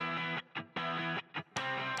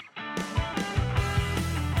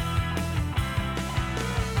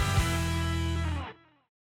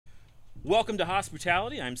Welcome to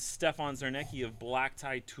Hospitality. I'm Stefan Zarnecki of Black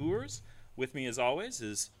Tie Tours. With me, as always,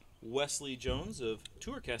 is Wesley Jones of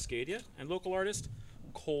Tour Cascadia and local artist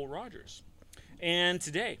Cole Rogers. And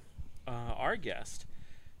today, our guest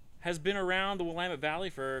has been around the Willamette Valley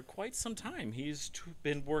for quite some time. He's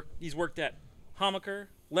worked at Homaker,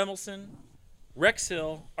 Lemelson, Rex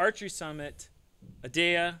Hill, Archery Summit,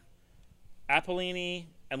 Adea, Apollini,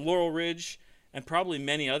 and Laurel Ridge, and probably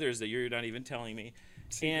many others that you're not even telling me.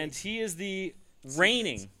 And he is the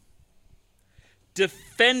reigning,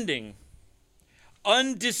 defending,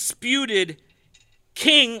 undisputed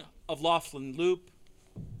king of Laughlin Loop,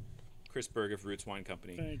 Chris Berg of Roots Wine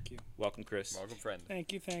Company. Thank you. Welcome, Chris. Welcome, friend.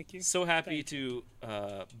 Thank you. So happy to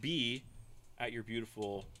be at your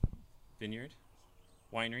beautiful vineyard,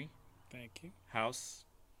 winery, Thank you. house,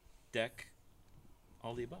 deck,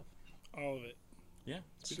 all the above. All of it. Yeah,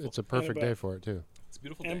 It's a perfect day for it, too. it's a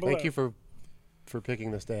beautiful And day. below. Thank you for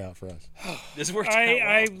picking this day out for us. This worked out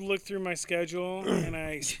I well. looked through my schedule and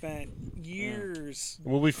I spent years.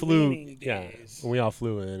 Well, we flew, Leaning days. we all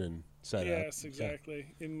flew in and set up. Yes,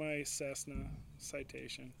 exactly. In my Cessna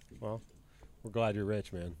citation. Well, we're glad you're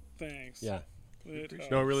rich, man. Thanks. Yeah. It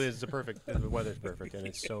No, it really is the weather's perfect, and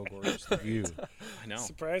it's so gorgeous. The view. I know.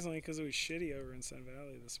 Surprisingly, because it was shitty over in Sun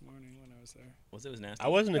Valley this morning when I was there. It was nasty. I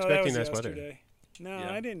wasn't No, expecting that nice was weather. yesterday. No,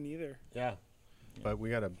 Yeah. I didn't either. Yeah. But we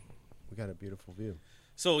got a beautiful view.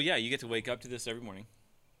 So yeah, you get to wake up to this every morning.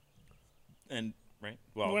 And right?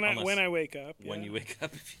 Well, when I wake up. when yeah. you wake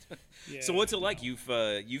up. If you don't. Yeah. So what's it like? You've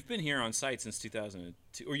been here on site since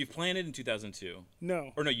 2002, or you've planted in 2002,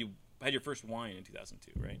 No. or no, you had your first wine in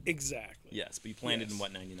 2002, right? Exactly. Yes, but you planted in Yes.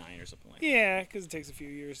 what 99 or something like that. Yeah, because it takes a few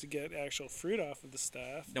years to get actual fruit off of the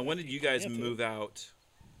stuff. Now, when did you guys planted. move out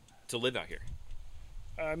to live out here?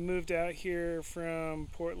 I moved out here from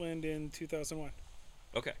Portland in 2001.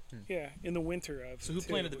 Okay. Yeah, in the winter of. So who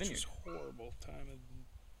planted the which vineyard? was horrible time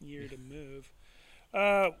of year to move.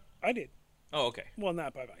 I did. Oh, okay. Well,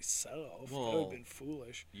 not by myself. That would Well, have been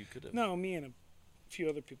foolish. You could have. No, me and a few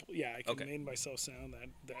other people. Yeah, I could Okay. have made myself sound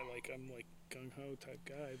that like I'm like gung ho type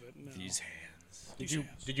guy, but no. These hands.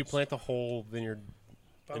 Did you plant the whole vineyard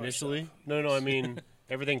By initially? myself. No. I mean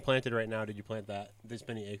everything planted right now. Did you plant this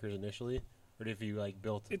many acres initially, or did you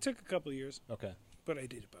built? It took a couple of years, Okay. but I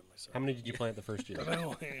did it by myself. How many did you plant the first year? By my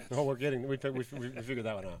own hands. Oh, we figured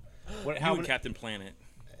that one out. How and Captain Planet.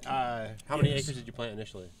 How many Yes. acres did you plant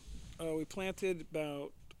initially? We planted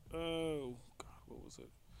about what was it?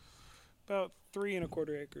 About 3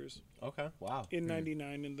 1/4 acres Okay. Wow. in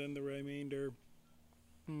 '99, and then the remainder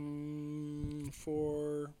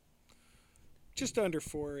for just under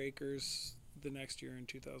 4 acres the next year in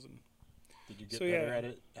 2000. Did you get So, better yeah. at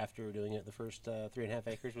it after doing it the first 3.5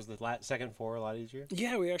 acres? Was the second 4 a lot easier?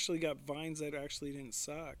 Yeah, we actually got vines that actually didn't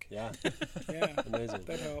suck. Yeah. Yeah, Amazing.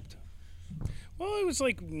 that helped. Well, it was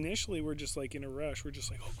like initially we're just like in a rush. We're just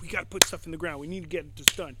like, oh, we got to put stuff in the ground. We need to get this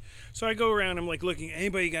done. So I go around. I'm like looking.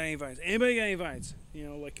 Anybody got any vines? Anybody got any vines? You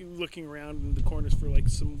know, like looking around in the corners for like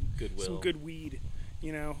some good weed.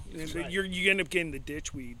 You know, and Right. you end up getting the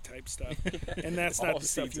ditch weed type stuff, and that's All not the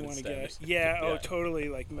stuff seeds you and want to get. stems. Yeah, oh, Yeah. totally,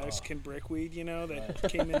 like Mexican brickweed. You know, that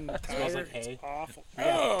came in the Smells tire. like hay. It's awful.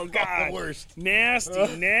 Oh God, The worst. nasty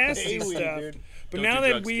Hay weed, stuff. dude. But Don't now do that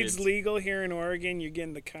drugs, weed's kids. legal here in Oregon, you're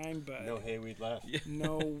getting the kind bud. No hayweed left.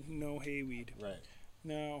 No hayweed. Right.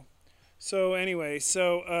 No. So anyway,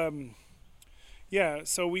 so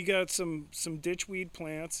we got some ditchweed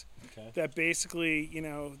plants Okay. that basically,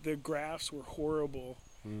 the grafts were horrible.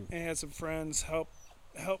 And I had some friends help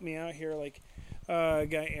me out here, like a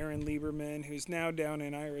guy Aaron Lieberman, who's now down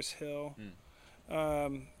in Iris Hill.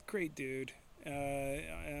 Great dude.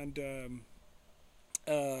 And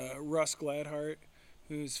Russ Gladhart,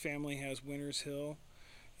 whose family has Winters Hill.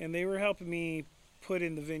 And they were helping me put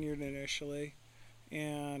in the vineyard initially.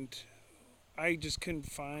 And I just couldn't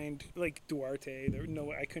find, like Duarte,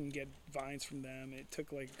 I couldn't get vines from them. It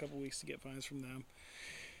took like a couple weeks to get vines from them.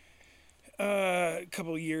 A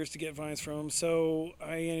couple of years to get vines from them. So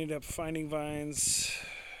I ended up finding vines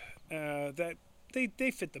that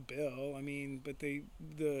they fit the bill. I mean, but the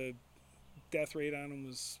death rate on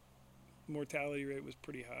them mortality rate was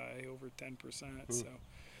pretty high, over 10%. So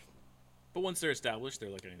But once they're established, they're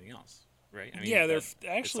like anything else, right? I mean, yeah,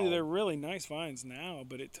 it's all- they're really nice vines now,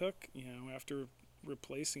 but it took, after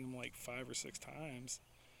replacing them like 5 or 6 times,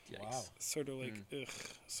 Yikes. Wow. sort of like, ugh.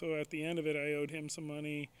 So at the end of it, I owed him some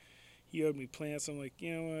money. He owed me plants. I'm like,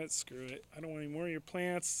 you know what? Screw it. I don't want any more of your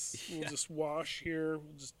plants. We'll just wash here.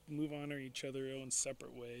 We'll just move on to each other in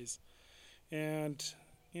separate ways. And,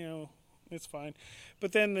 It's fine.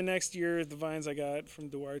 But then the next year, the vines I got from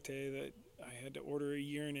Duarte that I had to order a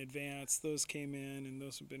year in advance, those came in, and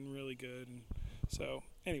those have been really good. And so,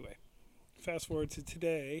 anyway, fast forward to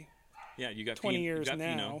today. Yeah, you got 20 years you got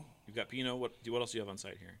now. Pinot. You've got Pinot. What else do you have on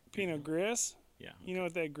site here? Pinot Gris. Yeah. You know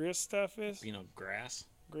what that Gris stuff is? Pinot grass.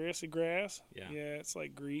 Grassy grass. Yeah. Yeah, it's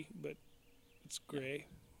like gris, but it's gray.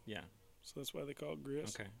 Yeah. So that's why they call it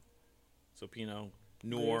Gris. Okay. So Pinot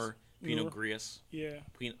Noir, Pinot Gris. Yeah.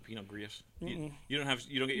 Pinot Gris. Mm-mm. You don't get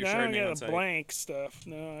your No, I don't Chardonnay get on the site. blank stuff.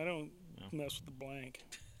 No, I don't No. mess with the blank.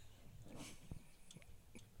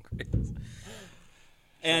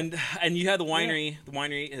 And you had the winery. The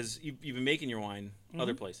winery you've been making your wine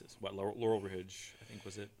other places. What, Laurel Ridge, I think,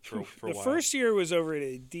 was it for a The while. first year was over at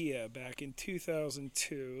Adia back in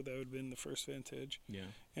 2002. That would have been the first vintage. Yeah.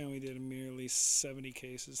 And we did merely 70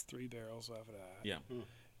 cases, 3 barrels off of that. Yeah.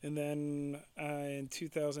 And then in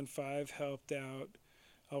 2005 helped out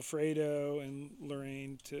Alfredo and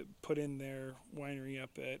Lorraine to put in their winery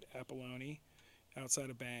up at Apolloni outside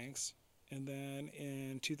of Banks. And then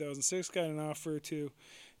in 2006 got an offer to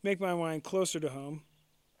make my wine closer to home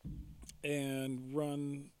and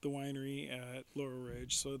run the winery at Laurel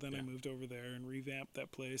Ridge. So then I moved over there and revamped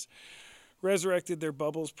that place. Resurrected their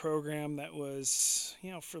Bubbles program that was,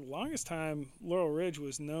 for the longest time, Laurel Ridge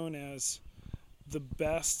was known as the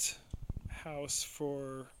best house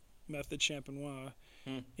for method champenois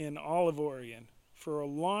in all of Oregon for a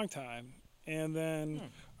long time. And then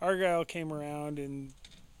Argyle came around and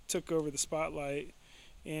took over the spotlight,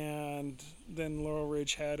 and then Laurel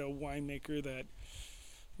Ridge had a winemaker that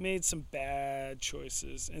made some bad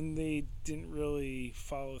choices, and they didn't really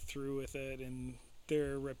follow through with it, and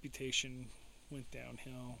their reputation went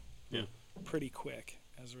downhill pretty quick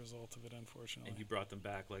as a result of it, unfortunately. And you brought them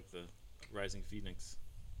back like the Rising Phoenix.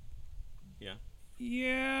 Yeah.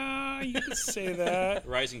 Yeah, you could say that.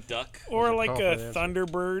 Rising Duck. Or like a confidence.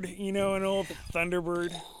 Thunderbird, an old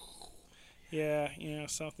Thunderbird. Yeah,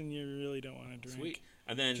 something you really don't want to drink. Sweet.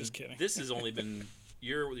 And then Just kidding. this has only been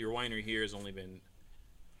your winery here has only been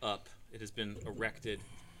up. It has been erected.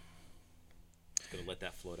 Gonna let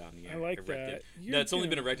that float out in the air. I like erected. that. No, it's only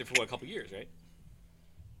been erected for a couple years, right?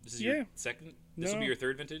 This is your second. This will be No. your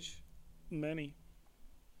third vintage. Many.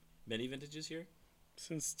 Many vintages here.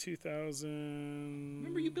 Since 2000.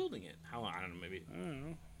 Remember you building it? How long? I don't know. Maybe. I don't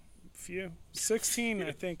know. Few. 16,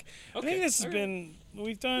 I think. I Okay, think this has all right. been,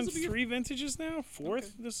 we've done This'll be your- 3 vintages now.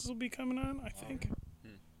 4th, this will be coming on, I think.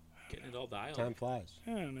 Getting it all dialed. Time flies.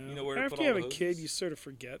 I don't know. You know where to After put you all have the a kid, hoses? you sort of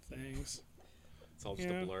forget things. It's all just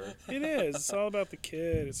Yeah. a blur. It is. It's all about the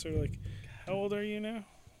kid. It's sort of like, how old are you now?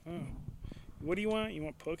 Oh. What do you want? You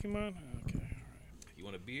want Pokemon? Okay. You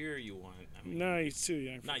want a beer? You want? I mean, No, he's too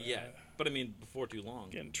young for not that. yet. But I mean, before too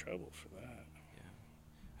long. Get in trouble for that.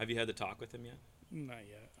 Have you had the talk with him yet? Not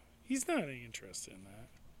yet. He's not interested in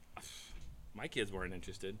that. My kids weren't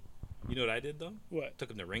interested. You know what I did though? What? Took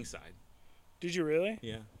them to ringside. Did you really?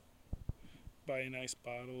 Yeah. Buy a nice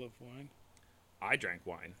bottle of wine? I drank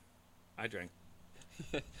wine. I drank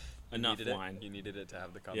enough needed wine. You needed it to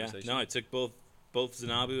have the Yeah. conversation. No, I took both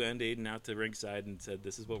Zanabu and Aiden out to ringside and said,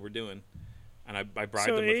 "This is what we're doing," and I bribed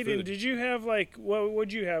So, them with Aiden, food. did you have what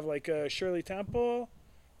would you have? Shirley Temple?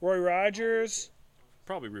 Roy Rogers?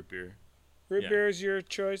 Probably root beer. Root Yeah. beer is your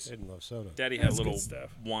choice? I didn't love soda. Daddy had That's a good little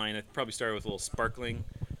stuff. wine. I probably started with a little sparkling.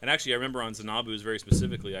 And actually, I remember on Zanabu's very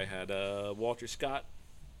specifically, I had Walter Scott,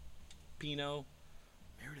 Pinot,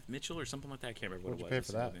 Meredith Mitchell, or something like that. I can't remember what What'd it you was.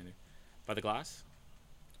 pay for that? By the glass?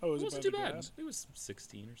 Oh, It was wasn't by too the bad. glass? It was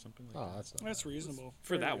 16 or something like Oh, that. that's not That's bad. reasonable.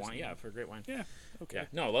 For Very that wine, reasonable. yeah, for a great wine. Yeah. Okay. Yeah,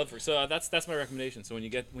 no, I love it. So that's my recommendation. So when you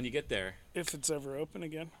get there, If it's ever open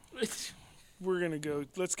again, we're gonna go.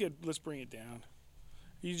 Let's bring it down.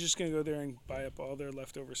 You just gonna go there and buy up all their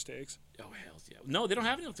leftover steaks? oh hell yeah! No, they don't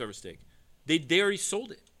have any leftover steak. They already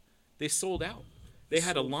sold it. They sold out. They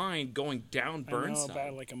had a line going down I know, Burnside.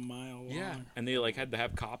 about like a mile long. Yeah, and they had to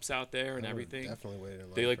have cops out there and I would've everything. Definitely waited in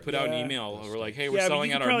line. They for put that. out an Yeah. email. We're like, hey, we're Yeah, but selling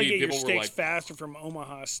you out can our probably meat. get your People were steaks like, faster from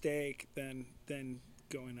Omaha Steak than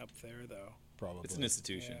going up there, though. Probably. it's an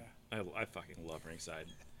institution. Yeah. I fucking love Ringside.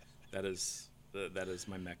 That is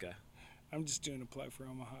my mecca. I'm just doing a plug for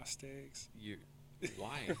Omaha Steaks.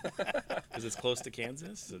 Why? Because it's close to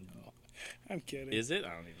Kansas. And I'm kidding. is it? I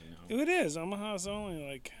don't even know. It is. Omaha's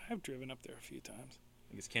only I've driven up there a few times.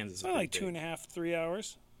 I guess Kansas. It's only like 2.5, 3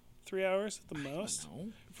 hours. 3 hours at the most.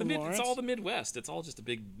 No, From it's Lawrence? all the Midwest. It's all just a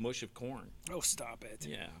big mush of corn. Oh, stop it.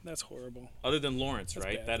 Yeah. That's horrible. Other than Lawrence, That's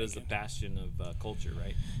right? bad That is the thinking. bastion of culture,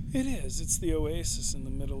 right? It is. It's the oasis in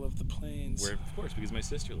the middle of the plains. Where, of course, because my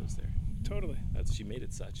sister lives there. Totally. She made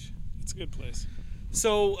it such. It's a good place.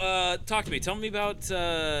 So, talk to me. Tell me about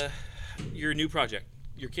your new project,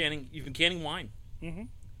 you've been canning wine. Mm-hmm.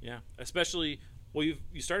 Yeah, especially you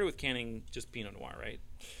started with canning just Pinot Noir, right?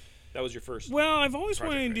 That was your first. Well, I've always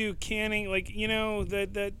project, wanted to right? do canning, like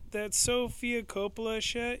that Sofia Coppola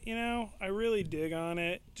shit. I really dig on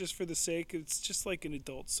it just for the sake. It's just like an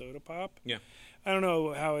adult soda pop. Yeah. I don't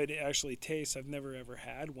know how it actually tastes. I've never ever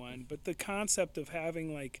had one, but the concept of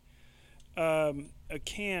having like a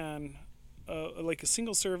can, like a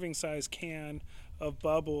single serving size can of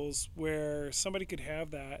bubbles, where somebody could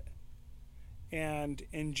have that and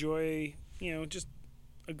enjoy, just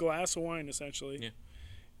a glass of wine essentially. Yeah.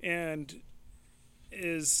 And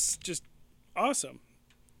is just awesome.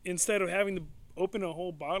 Instead of having to open a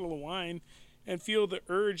whole bottle of wine and feel the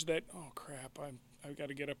urge that, oh crap, I've got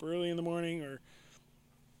to get up early in the morning, or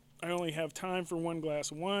I only have time for one glass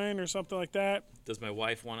of wine or something like that. Does my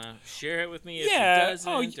wife want to share it with me? If Yeah. She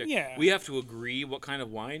doesn't? Oh, Or yeah. We have to agree what kind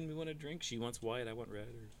of wine we want to drink. She wants white. I want red.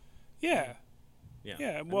 Yeah. Yeah. Yeah.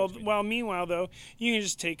 I know what you mean. Meanwhile though, you can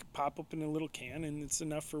just pop open a little can, and it's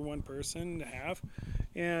enough for one person to have,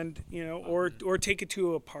 and or take it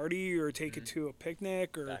to a party, or take it to a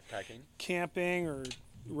picnic, or Backpacking. camping, or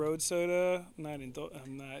road soda. I'm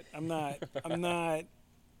not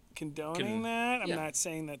condoning that. I'm Yeah. not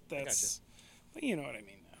saying that that's, but you know what I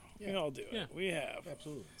mean now. We all do it. Yeah. We have.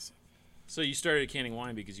 Absolutely. So you started canning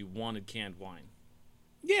wine because you wanted canned wine.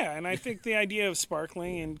 Yeah, and I think the idea of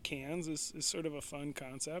sparkling in cans is sort of a fun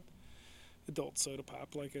concept. Adult soda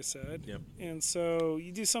pop, like I said. Yep. And so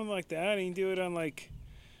you do something like that, and you do it on like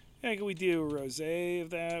we do a rosé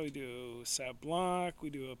of that. We do a Sauv Blanc.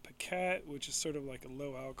 We do a Paquette, which is sort of like a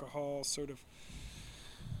low alcohol sort of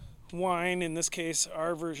wine. In this case,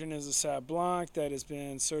 our version is a Sauv Blanc that has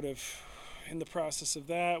been sort of in the process of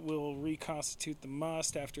that. We'll reconstitute the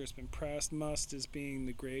must after it's been pressed. Must is being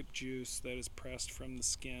the grape juice that is pressed from the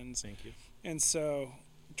skins. Thank you. And so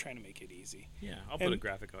I'm trying to make it easy. Yeah, I'll put a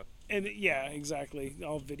graphic up. And yeah, exactly.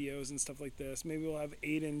 All videos and stuff like this. Maybe we'll have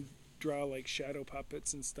Aiden draw like shadow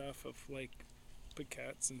puppets and stuff of like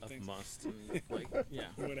paquettes and Of things. must and like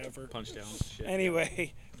Whatever. punch down shit.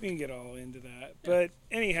 Anyway, we can get all into that. But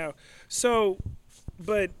anyhow,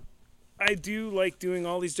 but I do like doing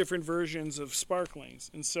all these different versions of sparklings.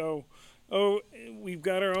 And so, we've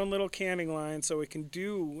got our own little canning line, so we can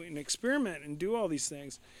do an experiment and do all these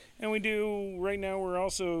things. And right now we're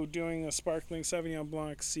also doing a sparkling Sauvignon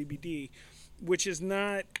Blanc CBD, which is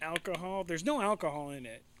not alcohol. There's no alcohol in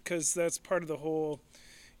it, because that's part of the whole.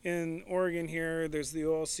 In Oregon here, there's the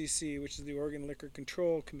OLCC, which is the Oregon Liquor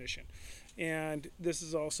Control Commission. And this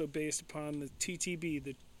is also based upon the TTB,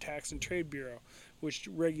 the Tax and Trade Bureau, which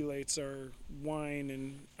regulates our wine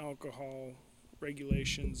and alcohol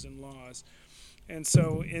regulations and laws. And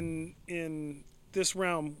so in this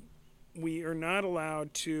realm, we are not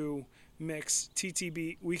allowed to mix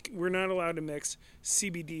TTB. We're not allowed to mix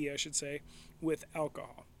CBD, I should say, with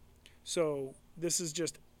alcohol. So this is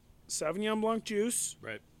just Sauvignon Blanc juice,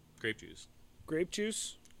 Right. Grape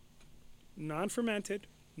juice. non-fermented,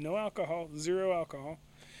 no alcohol, zero alcohol,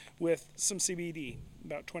 with some CBD,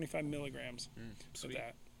 about 25 milligrams of Sweet.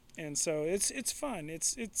 that. And so it's fun.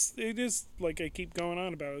 It is like I keep going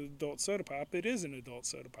on about adult soda pop. It is an adult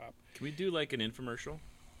soda pop. Can we do like an infomercial?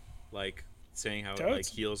 Like saying how it Totes. like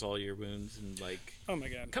heals all your wounds and like Oh my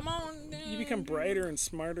god. come on, You become brighter and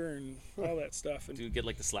smarter and all that stuff. And Do you get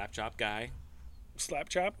like the slap chop guy? slap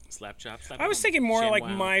chop. Slap chop. I was thinking more like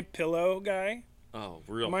ShamWow. My Pillow guy. Oh,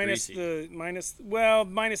 real minus greasy. minus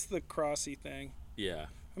the crossy thing. Yeah.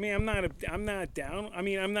 I mean, I'm not down. I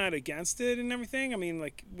mean, I'm not against it and everything. I mean,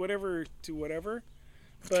 like whatever to whatever.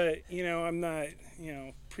 But I'm not.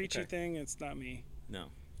 Preachy Okay. thing. It's not me. No.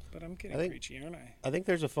 But I'm getting I think- preachy, aren't I? I think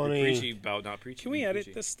there's a You're funny. preachy about not preaching. Can we You're edit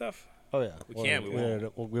preachy. this stuff? Oh yeah, We can, we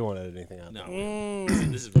won't. we won't edit anything out. No.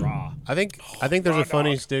 Mm. This is raw. I think there's raw a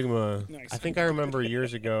funny dog. stigma. Nice. I think I remember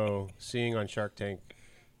years ago seeing on Shark Tank.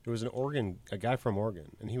 There was a guy from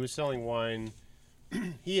Oregon, and he was selling wine.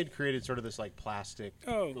 He had created sort of this like plastic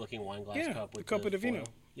looking wine glass Yeah, cup the with Copa the di Vino. foil.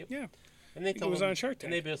 Yep. Yeah, And they it told was him, on Shark Tank.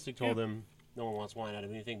 And they basically told him no one wants wine out of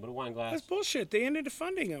anything but a wine glass. that's bullshit. They ended up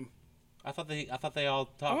funding him. I thought they all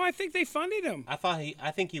talked. Oh, I think they funded him.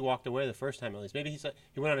 I think he walked away the first time at least. Maybe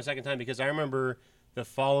he went on a second time because I remember the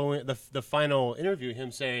final interview,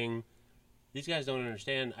 him saying, "These guys don't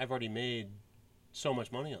understand. I've already made so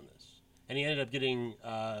much money on this," and he ended up getting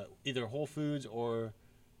either Whole Foods or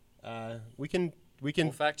we can.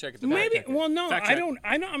 We'll fact check it. Maybe. Well, no, Fact I check. don't.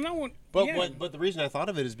 I'm not one. But yeah. but the reason I thought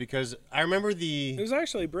of it is because I remember It was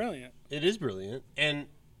actually brilliant. it is brilliant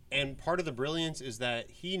and part of the brilliance is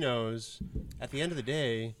that he knows at the end of the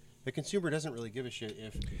day the consumer doesn't really give a shit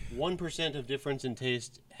if 1% of difference in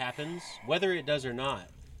taste happens, whether it does or not.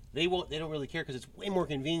 they don't really care because it's way more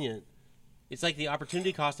convenient. It's like the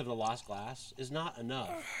opportunity cost of the lost glass is not enough.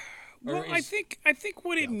 Well, I think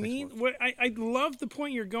what it means. What I love the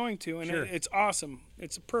point you're going to, and it's awesome.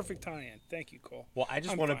 It's a perfect tie-in. Thank you, Cole. Well, I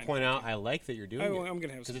just want to point out I like that you're doing it. I'm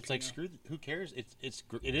gonna have because it's like who cares? It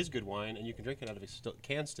is good wine, and you can drink it out of a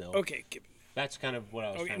can still. Okay, that's kind of what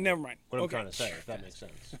I was. Okay, never mind. What I'm trying to say, if that makes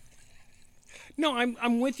sense. No,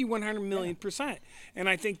 I'm with you 100,000,000%, and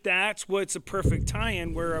I think that's what's a perfect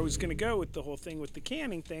tie-in. Where I was going to go with the whole thing with the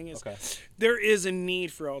canning thing is, there is a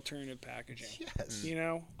need for alternative packaging. Yes, you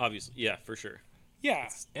know, obviously, yeah, for sure. Yeah,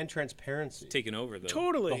 and transparency taking over the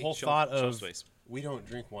whole thought of we don't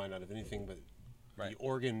drink wine out of anything but the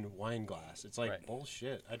Oregon wine glass. It's like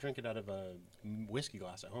bullshit. I drink it out of a whiskey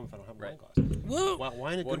glass at home if I don't have a wine glass. Well, wine, good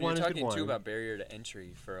wine is good wine. You're talking too about barrier to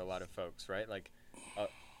entry for a lot of folks, right? Like.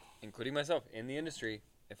 Including myself in the industry,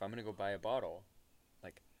 if I'm going to go buy a bottle,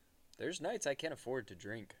 like, there's nights I can't afford to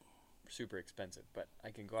drink super expensive, but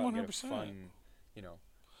I can go out 100%. And get a fun, you know.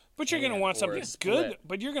 But you're going to want something good.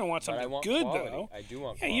 But you're going to want something good, quality. though. I do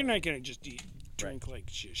want quality. You're not going to just drink like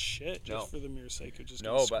just shit just for the mere sake of just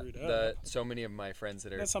getting screwed up. No, but so many of my friends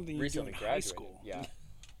that are recently graduated, high school. Yeah.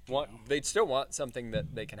 They'd still want something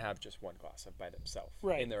that they can have just one glass of by themselves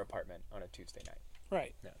in their apartment on a Tuesday night.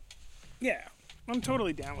 Right. Yeah. I'm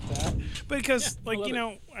totally down with that. But because, I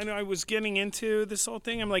know I was getting into this whole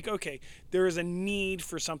thing. I'm like, okay, there is a need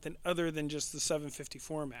for something other than just the 750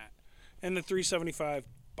 format and the 375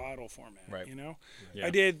 bottle format. Right. You know, I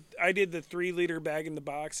did the 3-liter bag in the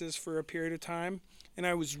boxes for a period of time, and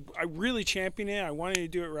I really championed it. I wanted to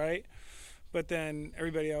do it right, but then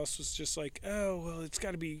everybody else was just like, oh, well, it's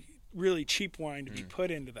got to be really cheap wine to be put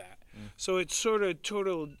into that. So it sort of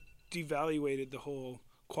total devaluated the whole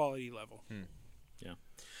quality level. Yeah.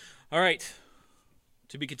 All right.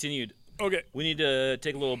 To be continued. Okay. We need to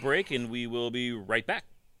take a little break, and we will be right back.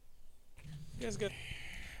 Yeah, it's good.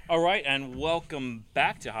 All right, and welcome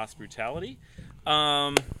back to Hospitality.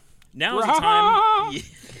 Now is the time.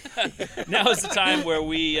 Now is the time where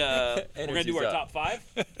we're going to do our top 5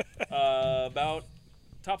 about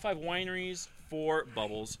top 5 wineries for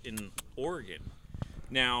bubbles in Oregon.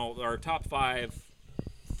 Now, our top 5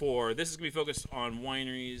 for this is going to be focused on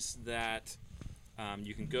wineries that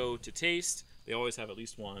you can go to taste. They always have at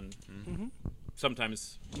least one. Mm-hmm.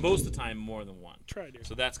 Sometimes, most of the time, more than one. Try to.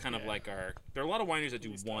 So that's kind of like our. There are a lot of wineries that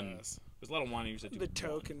do one. There's a lot of wineries that do the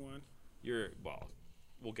token one.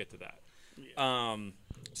 We'll get to that. Yeah.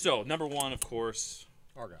 So number 1, of course,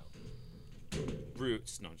 Argyle.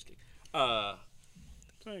 Roots. No, I'm just kidding.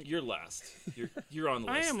 You're last. You're on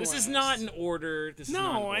the list. I am This last. is not in order. This is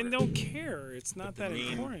not in order. I don't care. It's not that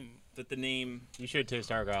important. That the name. You should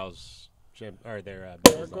taste Argyle's. Or their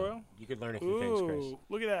gargoyle. You could learn a few things, Chris.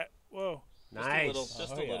 Look at that! Whoa. Nice.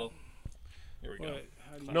 Just a little. Here we go.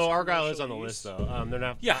 No, Argyle is on the list though. They're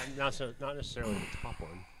not. Yeah. Not necessarily the top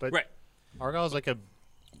one, but Argyle is like a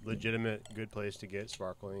legitimate good place to get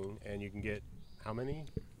sparkling, and you can get how many?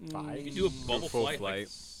 5. You can do a bubble flight. Like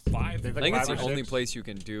 5. I think it's the only place you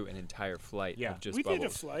can do an entire flight of just bubbles. We did a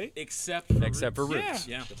flight. Except for Roots.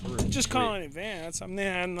 Yeah. Just call in advance. I'm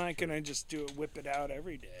not going to just whip it out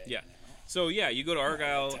every day. Yeah. So, you go to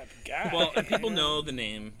Argyle. Well, and people know the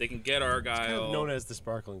name. They can get Argyle. It's kind of known as the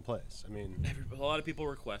sparkling place. I mean, a lot of people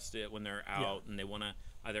request it when they're out and they want to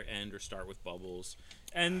either end or start with bubbles.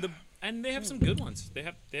 And they have some good ones. They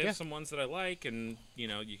have some ones that I like, and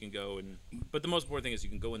you can go and. But the most important thing is you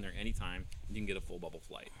can go in there anytime and you can get a full bubble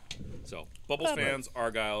flight. So bubbles fans,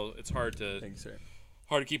 Argyle. It's hard to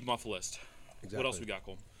keep them off the list. Exactly. What else we got,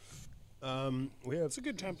 Cole? It's a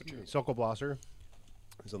good temperature. Sokol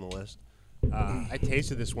is on the list. I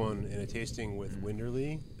tasted this one in a tasting with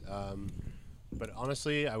Winderley, but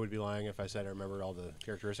honestly, I would be lying if I said I remembered all the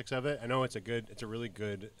characteristics of it. I know it's a really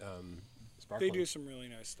good sparkling. They do some really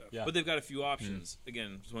nice stuff. Yeah. But they've got a few options.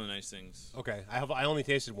 Again, it's one of the nice things. Okay, I only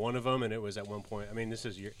tasted one of them, and it was at one point. I mean, this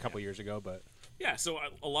is a couple years ago, but yeah. So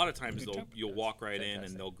a lot of times you'll walk right in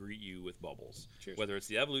and they'll greet you with bubbles, whether it's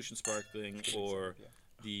the Evolution Sparkling or.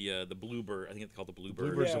 The Bluebird, I think it's called the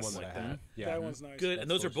Bluebird. Bluebird's the one that I had. Yeah, that one's nice. Good, and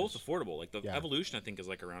those are both affordable. Like the Evolution, I think is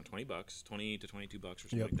like around $20, $20 to $22 or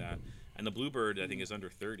something like that. And the Bluebird, I think, is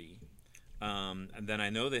under $30. And then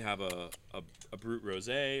I know they have a Brut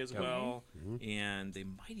Rosé as well, and they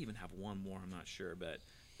might even have one more. I'm not sure, but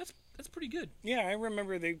that's pretty good. Yeah, I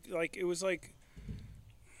remember it was like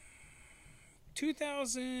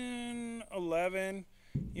 2011.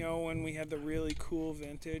 When we had the really cool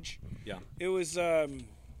vintage. Yeah. It was they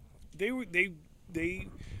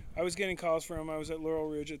I was getting calls from them. I was at Laurel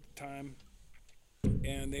Ridge at the time,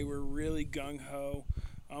 and they were really gung ho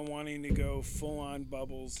on wanting to go full on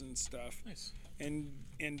bubbles and stuff. Nice. And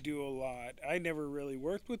and do a lot. I never really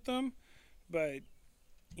worked with them, but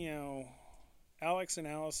Alex and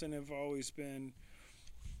Allison have always been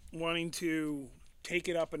wanting to take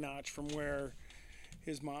it up a notch from where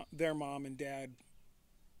their mom and dad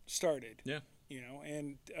started. Yeah.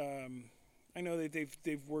 And I know that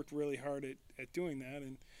they've worked really hard at doing that,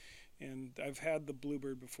 and I've had the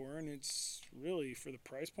Bluebird before, and it's really, for the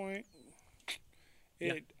price point,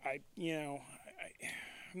 I'm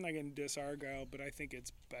not going to diss Argyle, but I think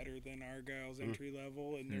it's better than Argyle's entry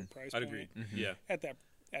level and their price I'd point. agree. Yeah. At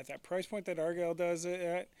that price point that Argyle does it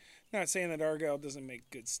at, not saying that Argyle doesn't make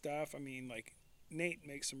good stuff. I mean, like, Nate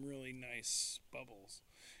makes some really nice bubbles,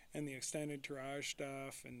 and the extended tirage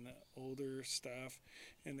stuff and the older stuff,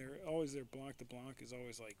 and their Blanc de Blanc is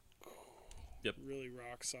always like really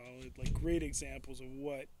rock solid, like great examples of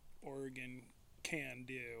what Oregon can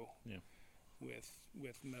do with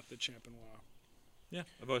Method Champenois. Yeah,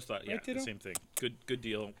 I've always thought Right, the Tito? same thing. Good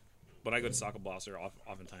deal. When I go to Sockelblosser,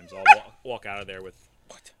 oftentimes I'll walk out of there with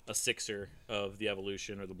a sixer of the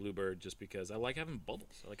Evolution or the Bluebird, just because I like having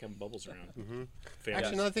bubbles. I like having bubbles around. Mm-hmm.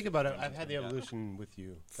 Actually, now that I think about it, I've had the Evolution with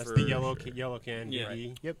you. That's For the yellow sure. yellow can. Yeah.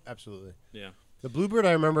 DD. Yep, absolutely. Yeah. The Bluebird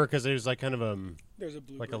I remember because there's like kind of There's a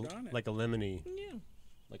Bluebird on it. like a lemony Yeah.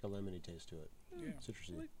 taste to it. Yeah.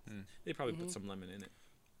 Citrusy. They probably put some lemon in it.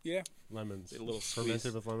 Yeah, Lemons. A little fermented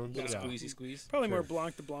squeeze. with lemons. Little Yeah. squeezy squeeze. probably Sure. more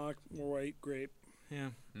Blanc de Blanc, more white grape. Yeah.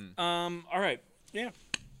 All right. Yeah.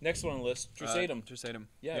 Next one on the list, Trusatum. Trusatum.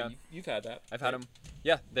 Yeah, you've had that. I've had them.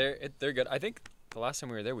 Yeah, they're good. I think the last time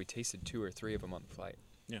we were there, we tasted 2 or 3 of them on the flight.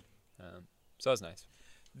 Yeah. So that was nice.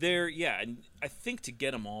 And I think to get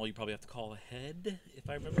them all, you probably have to call ahead, if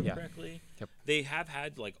I remember correctly. Yep. They have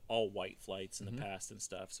had like all white flights in the past and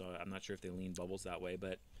stuff, so I'm not sure if they lean bubbles that way,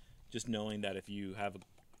 but just knowing that if you have,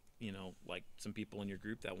 like some people in your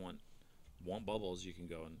group that want bubbles, you can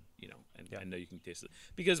go and I know you can taste it.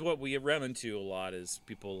 Because what we run into a lot is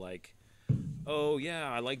people like, oh yeah,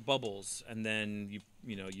 I like bubbles, and then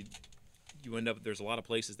you end up, there's a lot of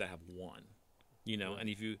places that have one. And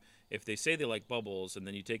if they say they like bubbles and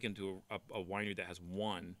then you take into a winery that has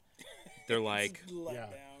one, they're like, Let Yeah.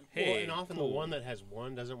 down. hey, Well, and often cool. the one that has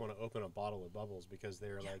one doesn't want to open a bottle of bubbles because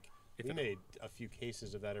they're like, we made a few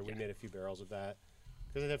cases of that, or we made a few barrels of that.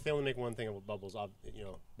 Because if they only make one thing of bubbles,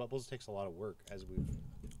 bubbles takes a lot of work, as we've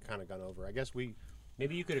kind of gone over. I guess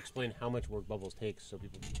maybe you could explain how much work bubbles takes, so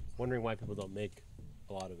people wondering why people don't make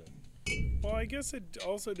a lot of it. Well, I guess it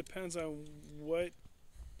also depends on what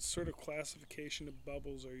sort of classification of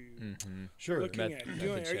bubbles are you Sure. looking at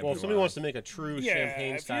doing. Well, if somebody wants to make a true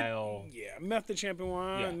champagne if style. Method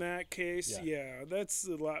Champenois Yeah. in that case, Yeah. that's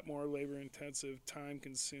a lot more labor intensive, time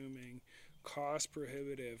consuming, cost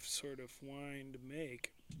prohibitive sort of wine to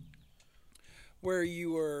make, where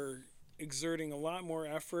you are exerting a lot more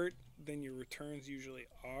effort than your returns usually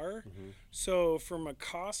are. So from a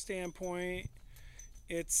cost standpoint,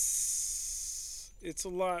 it's a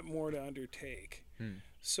lot more to undertake.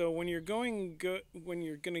 So when you're going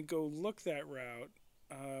to go look that route,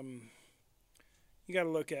 you got to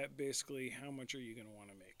look at basically how much are you going to want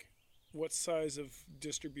to make, what size of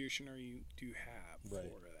distribution do you have for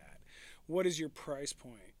that, what is your price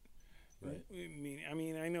point. Right. I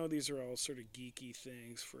mean, I know these are all sort of geeky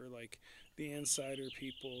things for like the insider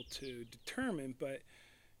people to determine, but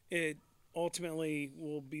it ultimately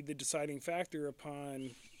will be the deciding factor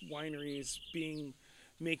upon wineries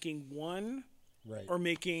making one. Right. Or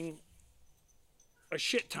making a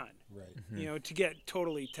shit ton, Right. to get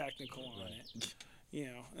totally technical on it.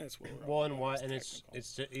 That's what we're all Well, and about, why? is And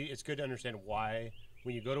technical. it's good to understand why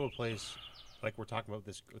when you go to a place like we're talking about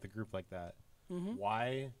this with a group like that,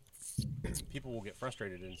 why people will get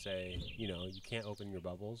frustrated and say, you can't open your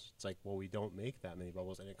bubbles. It's like, well, we don't make that many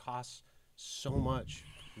bubbles, and it costs so much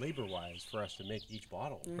labor-wise for us to make each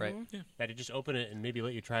bottle. Right. That to just open it and maybe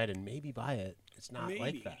let you try it and maybe buy it. It's not Maybe.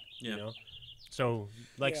 like that. Yeah. So,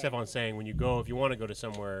 like Yeah. Stefan's saying, when you want to go to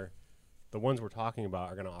somewhere, the ones we're talking about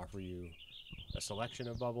are going to offer you a selection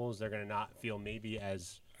of bubbles. They're going to not feel maybe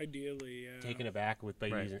as Ideally, taken aback with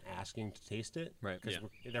babies Right. and asking to taste it. Right. Because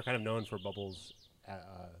they're kind of known for bubbles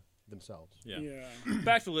themselves. yeah.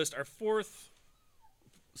 Back to the list. Our fourth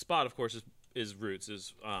spot, of course, is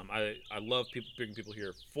Roots. I love bringing people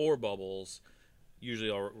here for bubbles. Usually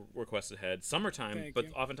I'll request ahead. Summertime, Thank but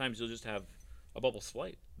you. oftentimes you'll just have a bubbles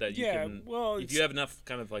flight that you Yeah, can. well, if it's- you have enough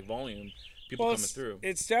kind of like volume, people coming through.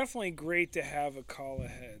 It's definitely great to have a call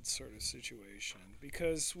ahead sort of situation,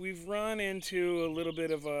 because we've run into a little bit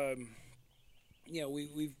of a,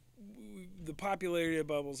 the popularity of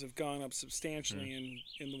bubbles have gone up substantially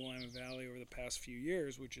in the Willamette Valley over the past few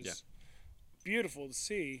years, which is beautiful to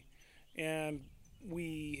see. And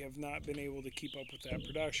we have not been able to keep up with that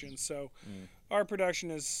production. So our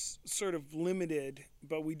production is sort of limited,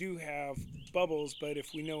 but we do have bubbles. But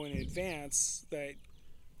if we know in advance that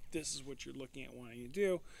this is what you're looking at wanting to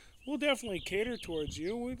do, we'll definitely cater towards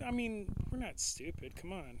you. We're not stupid.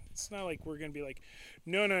 Come on. It's not like we're going to be like,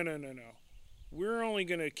 no. We're only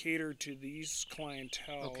going to cater to these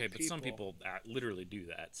clientele. Okay, but some people literally do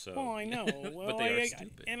that. So. Well, I know. Well, but they are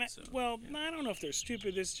stupid. I don't know if they're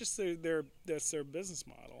stupid. It's just that's their business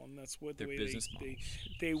model, and that's what Their business model.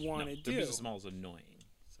 they want to do. Their business model is annoying.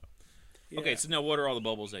 So. Yeah. Okay, so now what are all the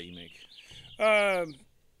bubbles that you make?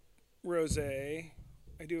 Rosé.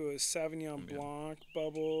 I do a Sauvignon Blanc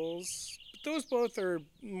bubbles. But those both are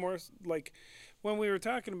more like when we were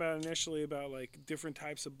talking about initially about like different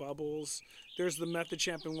types of bubbles. There's the Method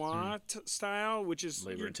Champenois style, which is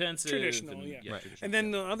Labor intensive, traditional, and, yeah. Traditional, and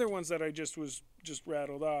then the other ones that I just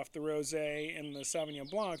rattled off, the Rosé and the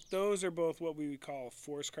Sauvignon Blanc, those are both what we would call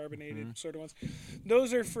force carbonated sort of ones.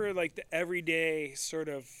 Those are for like the everyday sort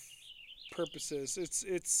of purposes.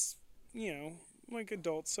 It's like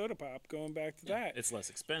adult soda pop, going back to that. It's less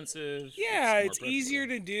expensive. Yeah, it's it's easier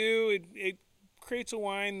to do. It creates a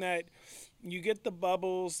wine that you get the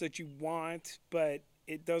bubbles that you want, but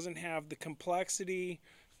it doesn't have the complexity,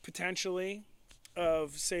 potentially,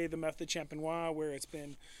 of, say, the Method Champenois, where it's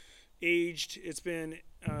been aged. It's been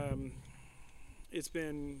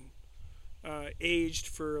aged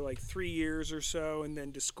for like 3 years or so, and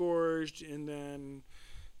then disgorged, and then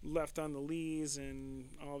left on the lees, and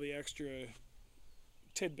all the extra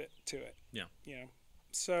tidbit to it. Yeah.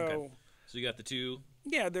 So. Okay. So you got the two.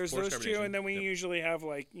 Yeah, there's force those two, and then we Yep. usually have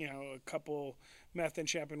like a couple Method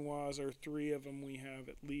Champenois, or 3 of them we have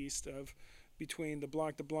at least, of between the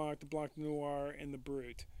Blanc de Blanc, the Blanc Noir, and the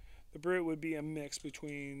Brut. The Brut would be a mix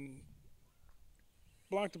between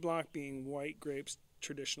Blanc de Blanc being white grapes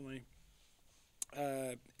traditionally,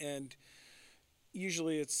 and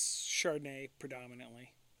usually it's Chardonnay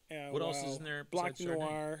predominantly. What else is in there Blanc besides Chardonnay?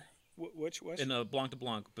 Noir. Which? In the Blanc de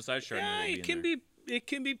Blanc, besides Chardonnay, Yeah, what would it can in there? be. It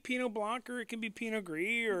can be Pinot Blanc, or it can be Pinot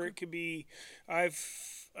Gris, or it could be. I've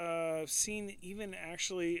seen even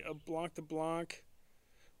actually a Blanc de Blanc,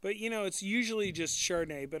 but it's usually just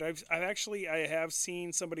Chardonnay. But I have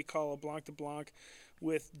seen somebody call a Blanc de Blanc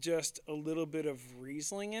with just a little bit of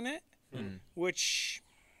Riesling in it, which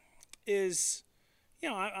is,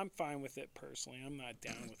 I'm fine with it personally. I'm not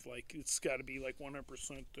down with like it's got to be like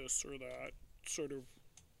 100% this or that sort of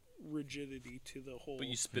rigidity to the whole. But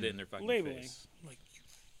you spit it in their fucking labeling. face. Like,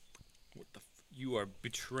 what the? You are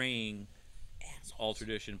betraying all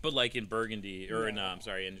tradition. But like in Burgundy, or in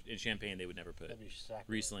Champagne, they would never put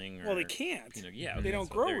Riesling. Or Well, they can't. Pinot. They don't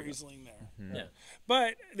so grow there you go. Riesling there. Yeah.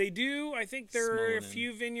 But they do. I think there are a Smollen.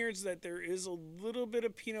 few vineyards that there is a little bit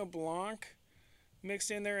of Pinot Blanc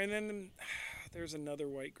mixed in there, and then there's another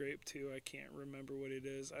white grape too. I can't remember what it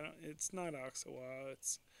is. It's not Auxerrois.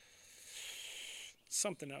 It's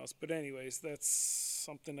something else. But anyways, that's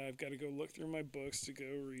something I've got to go look through my books to go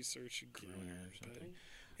research again. But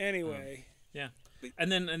anyway, Yeah. And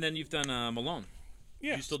then you've done Malone.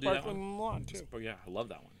 yeah, you still do that sparkling Milan too. Oh yeah, I love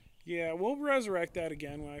that one. Yeah, we'll resurrect that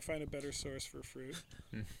again when I find a better source for fruit.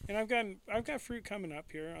 And I've got fruit coming up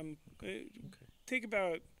here. Take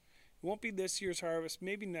about. It won't be this year's harvest.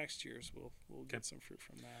 Maybe next year's. We'll get some fruit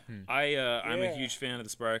from that. I'm a Yeah. huge fan of the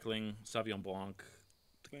sparkling Sauvignon Blanc.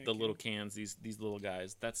 Thank The you. little cans, these little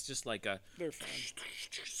guys. That's just like a They're fun.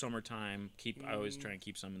 summertime. I always try and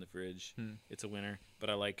keep some in the fridge. It's a winner, but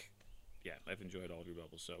I've enjoyed all of your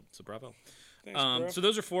bubbles. So bravo. Thanks, bro. So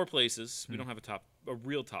those are 4 places. We don't have a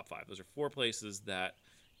real top 5. Those are 4 places that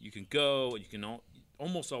you can go. You can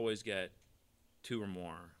almost always get 2 or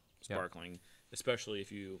more sparkling, especially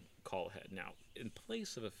if you call ahead. Now, in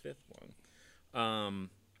place of a 5th one,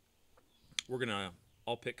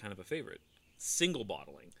 I'll pick kind of a favorite. Single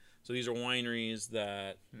bottling. So these are wineries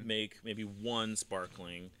that make maybe 1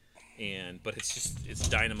 sparkling, but it's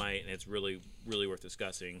dynamite, and it's really, really worth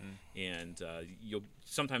discussing. And you'll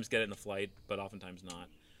sometimes get it in a flight, but oftentimes not.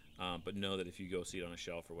 But know that if you go see it on a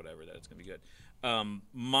shelf or whatever, that it's going to be good.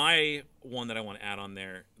 My one that I want to add on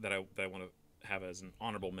there that I want to have as an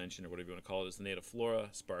honorable mention, or whatever you want to call it, is the Native Flora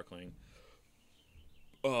sparkling.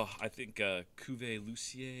 Oh, I think Cuvée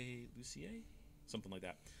Lucier, something like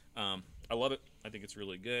that. I love it. I think it's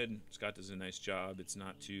really good. Scott does a nice job. It's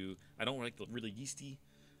not too. I don't like the really yeasty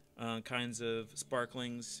kinds of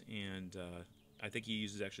sparklings, and I think he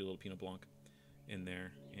uses actually a little Pinot Blanc in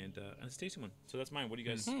there, and it's a tasty one. So that's mine. What do you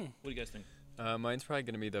guys? What do you guys think? Mine's probably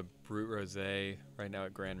going to be the Brut Rosé right now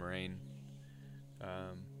at Grand Moraine.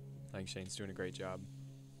 I think Shane's doing a great job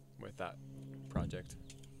with that project.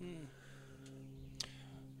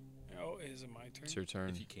 Oh, is it my turn? It's your turn.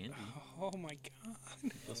 If you can be. Oh my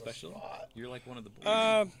god. Feel special? You're like one of the boys.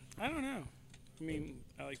 I don't know. I mean,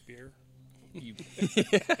 I like beer. You-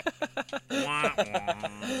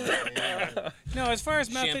 No, as far as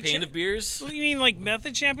method Champagne of beers? You mean like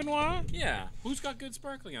method champenois? Yeah. Who's got good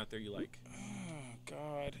sparkling out there you like? Oh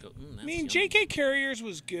god. Go, I that's mean, yummy. J.K. Carrier's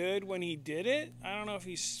was good when he did it. I don't know if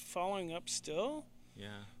he's following up still, Yeah.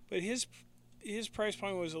 but his price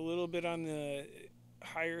point was a little bit on the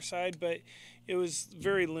higher side, but it was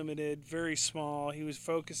very limited, very small. He was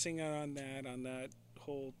focusing on that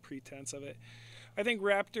whole pretense of it. I think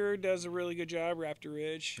Raptor does a really good job, Raptor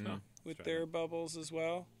Ridge, with fair their bubbles as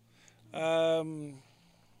well.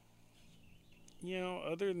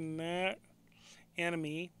 Other than that,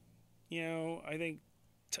 Enemy, I think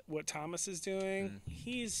what Thomas is doing,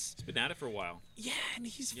 he's It's been at it for a while. and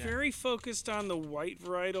he's very focused on the white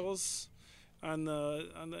varietals, on the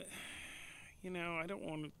I don't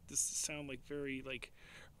want this to sound like very like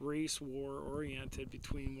race war oriented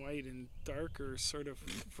between white and darker sort of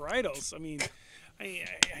varietals. I mean, I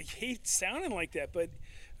hate sounding like that, but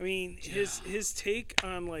I mean his take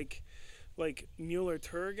on like Mueller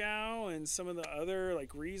Thurgau and some of the other like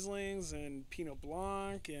Rieslings and Pinot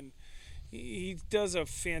Blanc, and he does a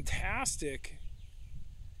fantastic.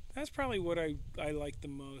 That's probably what I like the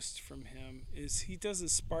most from him is he does a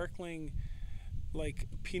sparkling like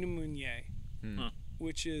Pinot Meunier,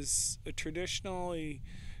 which is a traditionally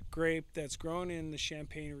grape that's grown in the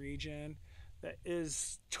Champagne region that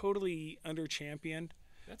is totally under-championed.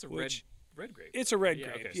 That's a Which- red grape. It's a red Yeah,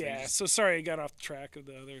 grape, okay, so you yeah. just- So sorry I got off track of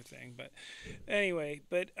the other thing, but anyway,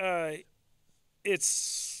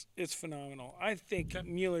 it's phenomenal. I think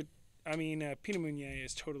Pinot Meunier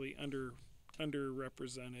is totally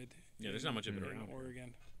underrepresented. Yeah, there's not much of it in around here.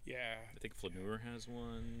 Oregon. Yeah. I think Flaneur has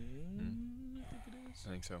one. I think it is.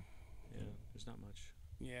 I think so. Yeah, there's not much.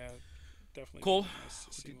 Yeah, definitely. Cole? Nice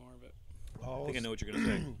to see more of it. I think I know what you're going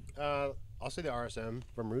to say. I'll say the RSM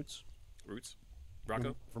from Roots. Roots?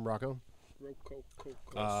 Rocco? From Rocco.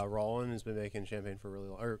 Rococo. Roland has been making champagne for a really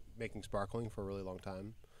long, or making sparkling for a really long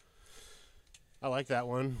time. I like that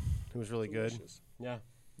one. It was really good. Yeah.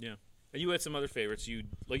 Yeah. And you had some other favorites.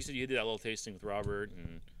 Like you said, you did that little tasting with Robert.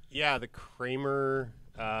 And Yeah, the Kramer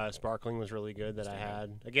sparkling was really good that I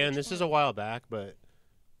had. Again, this is a while back, but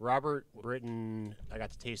Robert Britton, I got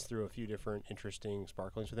to taste through a few different interesting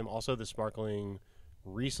sparklings with him. Also, the sparkling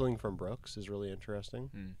Riesling from Brooks is really interesting.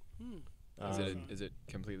 Is it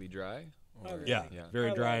completely dry? Or- Yeah, Yeah. very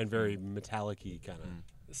I dry like and very metallic-y kind of.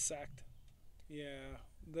 The sect. Yeah.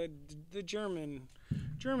 The German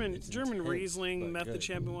intense, Riesling but method good.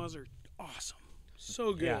 champenois are awesome.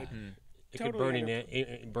 So good. Yeah. It could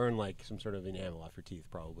Totally burn like some sort of enamel off your teeth,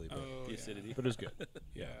 probably. But, Oh, the yeah. acidity. but it was good.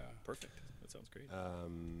 Yeah. Perfect. That sounds great.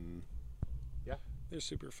 They're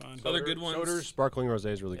super fun. Other good ones. Soder's sparkling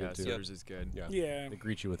rosé is really Yeah, good too. Stollers is good. Yeah. Yeah. They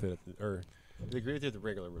greet you with it, or they greet you with the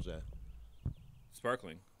regular rosé.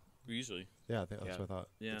 Sparkling. Usually. Yeah, that's Yeah. what I thought.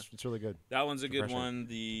 Yeah. It's really good. That one's a good Refreshing. one.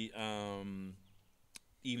 The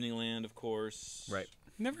Evening Land, of course. Right.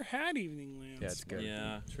 Never had Evening Lands. Yeah, it's good.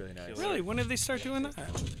 Yeah. It's really nice. Really? When did they start doing that? Tell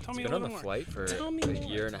me It's a been little on the more. flight for Tell me a more.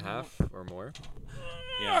 year and a half or more.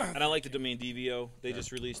 Yeah. And I like the Domaine Divio. They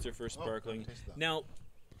just released their first sparkling. Now,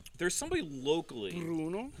 there's somebody locally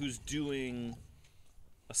Bruno? who's doing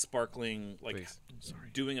a sparkling, like Please.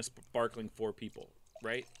 doing a sparkling for people,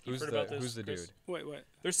 right? You've Who's heard the about this, Who's the Chris? dude? Wait, what?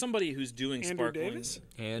 There's somebody who's doing Andrew sparkling. Davis?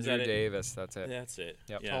 Andrew it? Davis. That's it. That's it.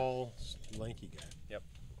 Yep. Yeah. Tall, lanky guy.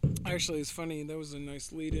 Actually, it's funny. That was a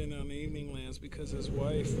nice lead-in on Evening Lands because his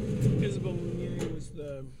wife, Isabel Munier, was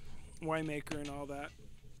the winemaker and all that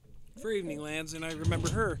for Evening Lands, and I remember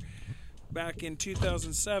her back in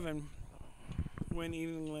 2007 when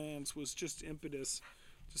Evening Lands was just impetus,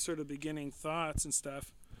 just sort of beginning thoughts and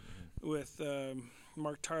stuff with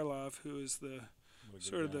Mark Tarlov, who is the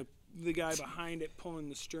sort of the guy behind it, pulling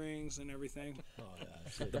the strings and everything. Oh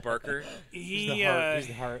yeah. The Barker. He's He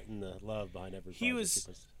the heart and the love behind every he project was-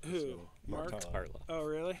 puts who? together. Mark? Tarlow. Oh,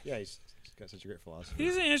 really? Yeah, he's got such a great philosophy.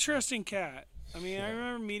 He's an interesting cat. I mean, I Yeah.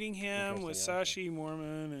 remember meeting him with Interesting Sashi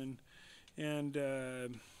Mormon and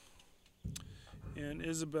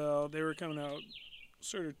Isabel. They were coming out,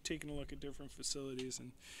 sort of taking a look at different facilities.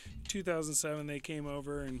 And in 2007, they came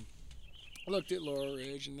over and looked at Laurel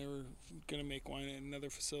Ridge, and they were going to make wine at another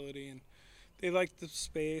facility. And they liked the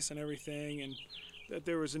space and everything, and that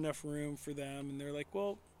there was enough room for them. And they're like,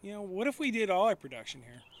 well, you know, what if we did all our production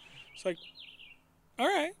here? It's like, all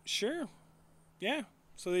right, sure. Yeah.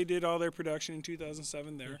 So they did all their production in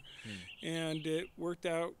 2007 there, and it worked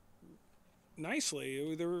out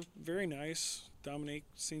nicely. They were very nice. Dominique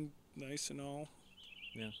seemed nice and all.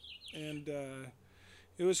 Yeah. And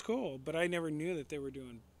It was cool, but I never knew that they were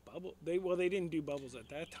doing bubble. They didn't do bubbles at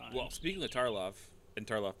that time. Well, speaking of Tarlov and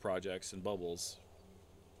Tarlov projects and bubbles,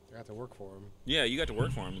 I got to work for him. yeah, you got to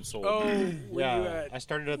work for him and sold. Oh, were you I at?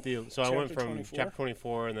 started up I went Chapter from 24? Chapter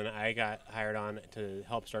 24, and then I got hired on to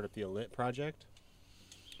help start up the Elite project,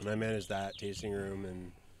 and I managed that tasting room.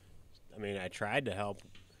 And I mean, I tried to help.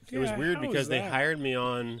 It was Yeah, weird how because was they that? hired me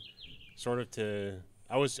on sort of to.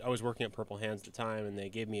 I was working at Purple Hands at the time, and they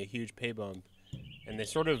gave me a huge pay bump, and they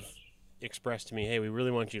sort of expressed to me, "Hey, we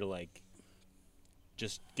really want you to like."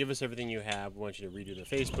 Just give us everything you have. We want you to redo the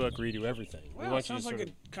Facebook, redo everything. We Wow, want you sounds to like sort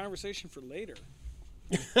a conversation for later.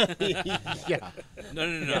 yeah.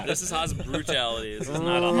 No. This is Haas brutality. This is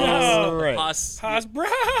not a Haas. Right. Haas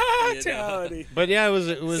Hospitality. But yeah, it was.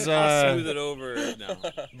 Haas smooth it over. No.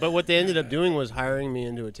 But what they ended up doing was hiring me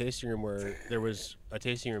into a tasting room where there was a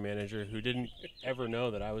tasting room manager who didn't ever know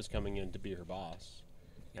that I was coming in to be her boss,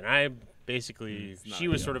 and I basically she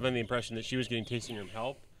was sort of under the impression that she was getting tasting room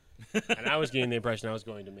help. And I was getting the impression I was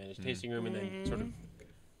going to manage tasting room, and then sort of.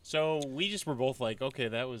 So we just were both like, okay,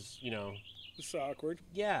 that was It's awkward.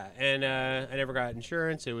 yeah, and I never got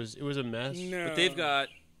insurance. It was a mess. No. But they've got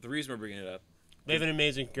the reason we're bringing it up. They have an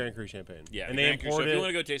amazing Grand Cru champagne. Yeah, and the they Grand Cru. So import if you it. want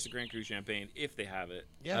to go taste the Grand Cru champagne, if they have it,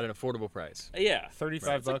 At an affordable price. yeah, $35 it's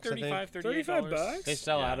like bucks, I think. $35, $38. $35? They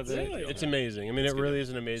sell Yeah, out of it. really? It's amazing. I mean, it really is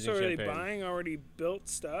an amazing So are they champagne. buying already built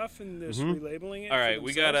stuff and just Mm-hmm. relabeling it? All for right,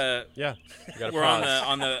 we themselves? gotta. Yeah. We're on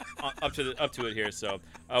up to it here, so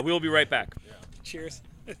we will be right back. Cheers.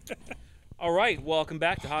 All right, welcome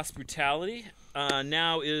back to Hospitality.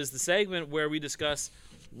 Now is the segment where we discuss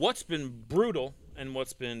what's been brutal and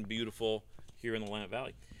what's been beautiful here in the Willamette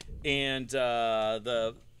Valley. And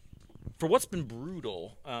for what's been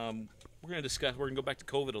brutal, we're going to go back to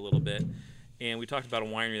COVID a little bit. And we talked about a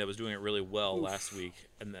winery that was doing it really well last week.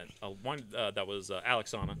 And then one that was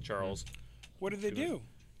Alexana, Charles. What did they do?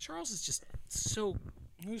 Charles is just so...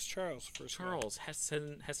 Who's Charles first? of all? Charles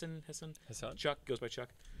Hessen. Hassan? Chuck goes by Chuck.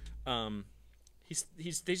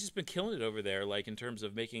 They've just been killing it over there, like in terms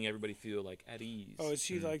of making everybody feel like at ease. Oh, is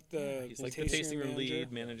he like the He's like the tasting room manager?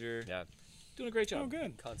 lead manager. Yeah. Doing a great job. Oh,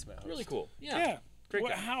 good. Consummate host. Really cool. Yeah. Yeah. Great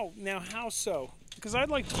What, guy. how so? Because I'd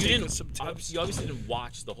like to You take didn't. some tips. You obviously didn't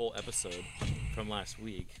watch the whole episode from last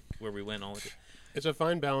week where we went all into. It's a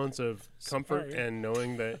fine balance of comfort Sorry. and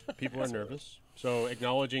knowing that people are nervous. So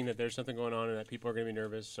acknowledging that there's something going on and that people are going to be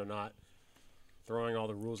nervous, so not throwing all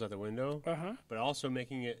the rules out the window, but also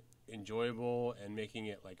making it enjoyable and making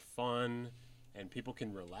it like fun, and people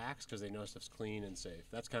can relax because they know stuff's clean and safe.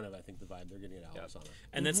 That's kind of, I think, the vibe they're getting at Alex on it.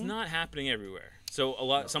 And that's not happening everywhere.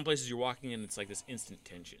 So some places you're walking in, it's like this instant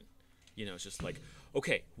tension. You know, it's just like,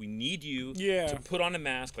 okay, we need you to put on a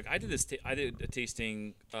mask. Like I did this. I did a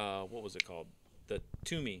tasting. What was it called? The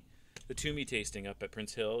Toomey tasting up at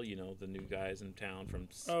Prince Hill. You know, the new guys in town from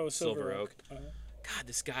Silver Oak. God,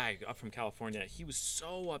 this guy up from California, he was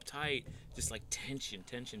so uptight, just like tension,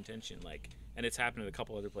 like, and it's happened in a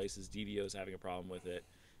couple other places. DVO's having a problem with it.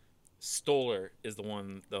 Stoller is the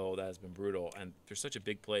one though that has been brutal, and they're such a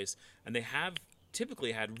big place, and they have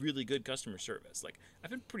typically had really good customer service. Like I've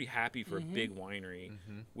been pretty happy for a big winery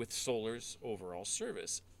with Stoller's overall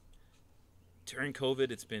service. During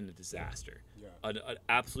COVID, it's been a disaster, an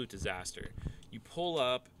absolute disaster. You pull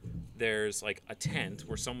up, there's like a tent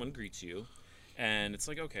where someone greets you. And it's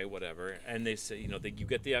like, okay, whatever. And they say, you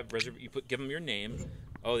get the give them your name.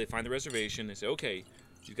 Oh, they find the reservation. They say, okay,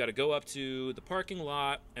 you've got to go up to the parking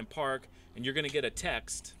lot and park, and you're going to get a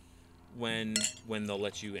text when they'll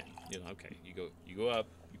let you in. Okay, you go up,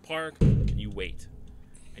 you park, and you wait,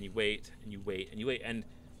 and you wait, and you wait, and you wait. And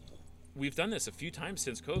we've done this a few times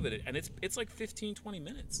since COVID, and it's like 15, 20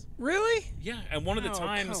 minutes. Really? Yeah, and one of the Oh,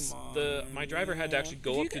 times come on, my driver had to actually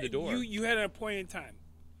go up to the door. You had an appointed time.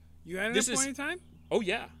 You had an This appointed time? Oh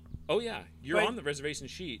yeah. You're But- on the reservation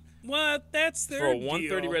sheet. Well, that's their For a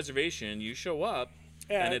 1:30 deal. reservation, you show up,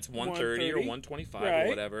 At and it's 1:30 or 1:25 right? or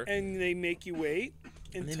whatever. And they make you wait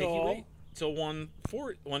And until... they make you wait till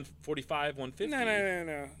 1:45, 1:50.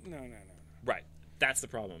 No. Right. That's the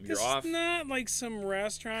problem. This You're off. is not like some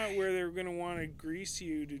restaurant where they're going to want to grease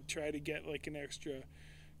you to try to get like an extra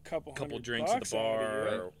couple hundred drinks at the bucks out of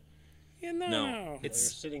bar. you. or- Yeah, No. no.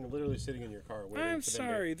 It's You're literally sitting in your car waiting I'm for them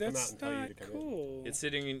sorry, to come out that's and tell you not to come in. cool. It's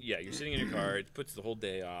sitting in. Yeah, you're sitting in your car. It puts the whole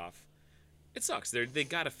day off. It sucks. They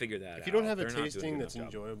got to figure that out. If you don't have a They're not doing tasting good that's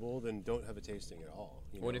enough job. enjoyable, then don't have a tasting at all.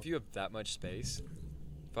 Well, and if you have that much space,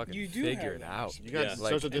 fucking You do figure have it that out. much You got Yeah.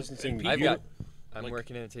 social distancing. I'm Like-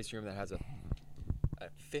 working in a tasting room that has a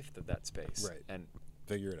fifth of that space. Right. And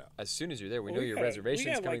figure it out. As soon as you're there, we know your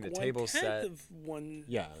reservation's coming. The table's set. Of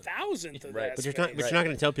 1,000th of Right. that But you're space. not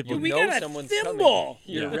going to tell people. Dude, we know got a someone's thimble coming.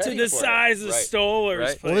 You're to ready the for it. size of Right. Stoller's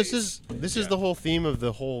Right. Well, this place. is the whole theme of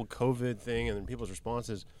the whole COVID thing and people's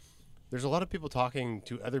responses. There's a lot of people talking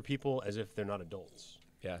to other people as if they're not adults,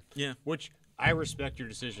 Yeah. which I respect your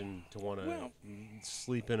decision to want to Well-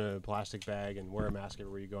 sleep in a plastic bag and wear a mask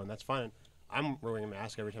everywhere you go, and that's fine. I'm wearing a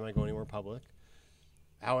mask every time I go anywhere public.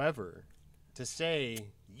 However, to say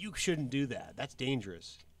you shouldn't do that, that's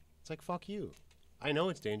dangerous. It's like, fuck you. I know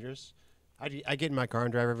it's dangerous. I get in my car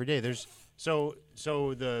and drive every day. There's so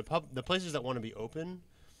the places that want to be open,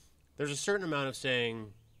 there's a certain amount of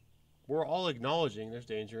saying we're all acknowledging there's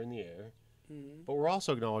danger in the air, but we're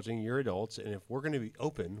also acknowledging you're adults, and if we're going to be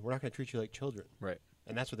open, we're not going to treat you like children. Right.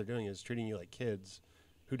 And that's what they're doing, is treating you like kids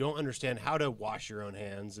who don't understand how to wash your own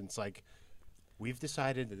hands. And it's like, we've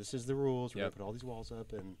decided that this is the rules. We're going to put all these walls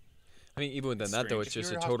up. And I mean, even within that, though, it's If just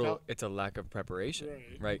a you're total, hospital- it's a lack of preparation,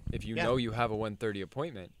 right? If you Yeah. know you have a 1:30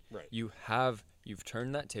 appointment, Right. you've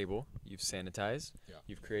turned that table, you've sanitized,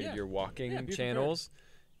 you've created Yeah. your walking Yeah, be channels,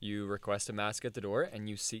 you request a mask at the door, and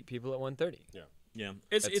you seat people at 1:30. Yeah,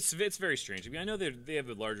 it's very strange. I mean, I know they have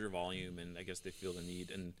a larger volume, and I guess they feel the need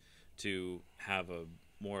and to have a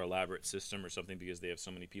more elaborate system or something because they have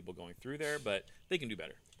so many people going through there. But they can do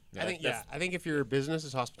better. I think if your business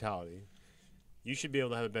is hospitality, you should be able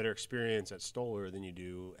to have a better experience at Stoller than you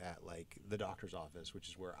do at like the doctor's office, which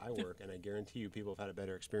is where I work, and I guarantee you people have had a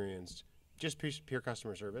better experience, just pure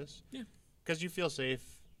customer service. Yeah. Because you feel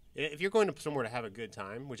safe. If you're going to somewhere to have a good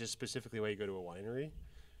time, which is specifically why you go to a winery,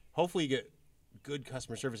 hopefully you get good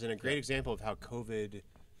customer service. And a great example of how COVID,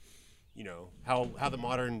 how the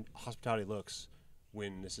modern hospitality looks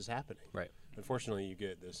when this is happening. Right. Unfortunately, you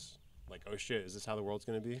get this like, oh shit, is this how the world's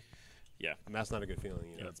going to be? Yeah. And that's not a good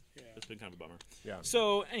feeling, Yeah, it's been kind of a bummer. Yeah.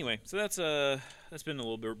 So anyway, that's been a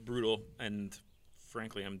little bit brutal, and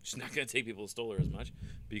frankly, I'm just not going to take people to Stoller as much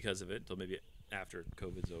because of it until maybe after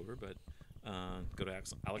COVID's over. But go to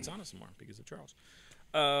Alexana some more because of Charles.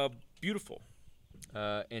 Beautiful.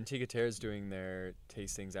 Antica Terra is doing their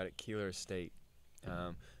tastings out at Keeler Estate.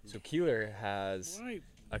 So Keeler has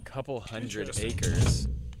a couple hundred acres.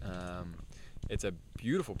 It's a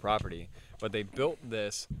beautiful property, but they built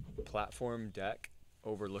this platform deck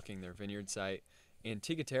overlooking their vineyard site.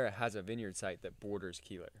 Antica Terra has a vineyard site that borders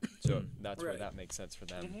Keeler, so that's where that makes sense for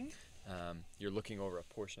them. You're looking over a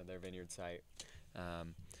portion of their vineyard site.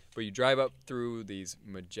 But you drive up through these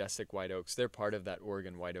majestic white oaks. They're part of that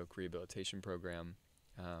Oregon White Oak Rehabilitation Program,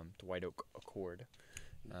 the White Oak Accord.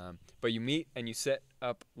 But you meet and you sit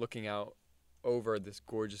up looking out over this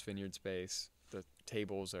gorgeous vineyard space. The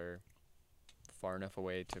tables are far enough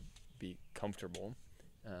away to be comfortable.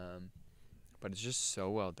 But it's just so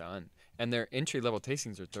well done. And their entry-level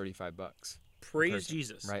tastings are $35. Praise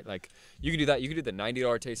Jesus. Right? Like, you can do that. You can do the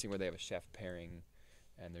 $90 tasting where they have a chef pairing,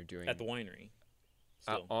 and they're doing... At the winery.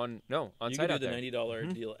 on you site can do out the there.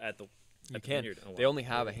 $90 deal at the You at the can. vineyard. Oh, They wow. only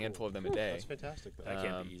have a handful of them a day. That's fantastic. Though. That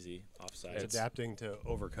can't be easy offsite. It's adapting to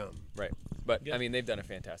overcome. Right. But, Yeah. I mean, they've done a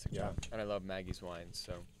fantastic Yeah. job. And I love Maggie's wines,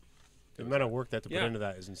 so... The amount of work they have to put Yeah. into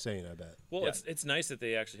that is insane, I bet. Well, Yeah. it's nice that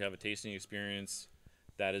they actually have a tasting experience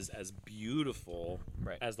that is as beautiful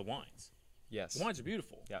Right. as the wines. Yes. The wines are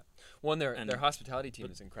beautiful. Yeah. Well, and And- their hospitality team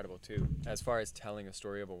is incredible, too, as far as telling a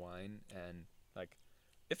story of a wine. And, like,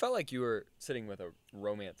 it felt like you were sitting with a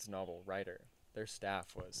romance novel writer. Their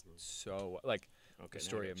staff was so... Like, Okay, the now I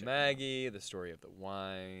story gotta of check them out. Maggie, the story of the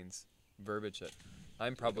wines, verbiage that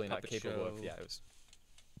I'm probably not puppet capable of. show. Yeah, it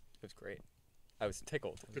was great. I was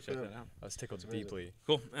tickled. Check that out. I was tickled deeply.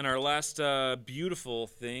 Cool. And our last beautiful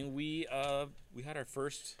thing, we had our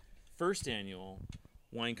first annual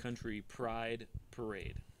Wine Country Pride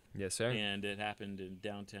Parade, Yes, sir. and it happened in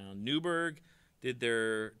downtown Newburgh. Did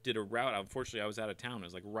a route. Unfortunately, I was out of town. It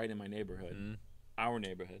was like right in my neighborhood, our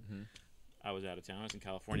neighborhood. I was out of town. I was in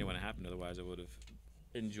California when it happened. Otherwise, I would have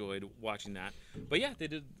enjoyed watching that. But yeah, they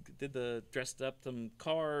did the dressed up some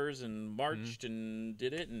cars and marched and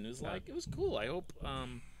did it, and it was like it was cool. I hope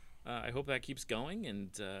that keeps going, and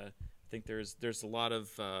I think there's a lot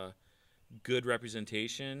of good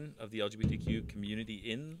representation of the LGBTQ community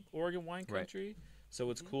in Oregon wine country. So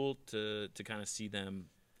it's cool to kind of see them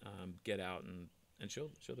get out and show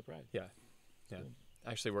the pride. Yeah. Yeah.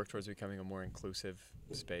 Actually work towards becoming a more inclusive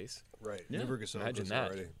space. Right. Yeah. Newburgh is so Imagine inclusive that.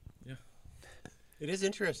 already. Yeah. It is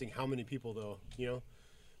interesting how many people, though,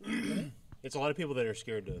 it's a lot of people that are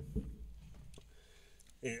scared to,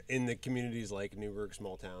 in the communities like Newburgh,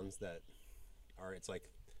 small towns that are, it's like,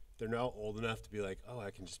 they're now old enough to be like, oh,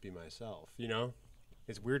 I can just be myself,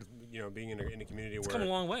 It's weird, being in a community It's where come a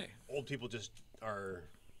long way. old people just are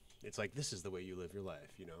it's like this is the way you live your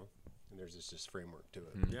life, you know. And there's this framework to it.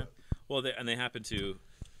 Yeah. Well, they happen to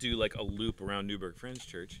do like a loop around Newburgh Friends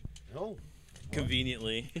Church. Oh,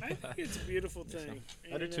 Conveniently. I think it's a beautiful thing.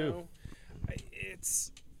 I do You too. know,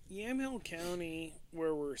 it's Yamhill County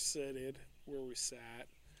where we're seated, where we sat,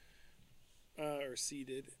 or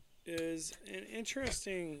seated, is an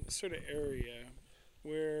interesting sort of area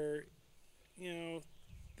where, you know,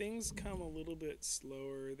 things come a little bit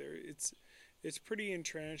slower. It's pretty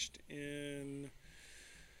entrenched in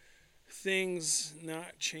things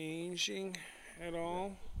not changing at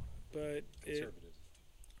all, but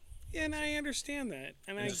and I understand that,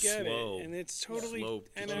 and I It's get slow. it, and it's totally, Slow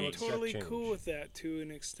and change. I'm totally Step cool change. with that to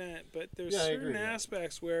an extent. But there's Yeah, I agree certain with that.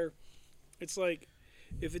 aspects where it's like,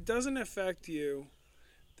 if it doesn't affect you,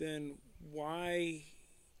 then why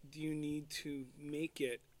do you need to make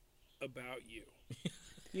it about you?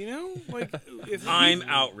 You know, like if I'm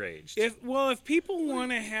outraged. if people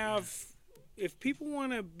want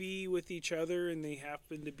to be with each other and they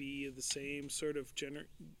happen to be the same sort of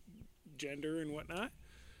gender and whatnot,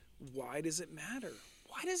 why does it matter?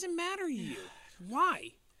 Why does it matter to you?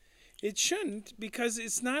 Why? It shouldn't, because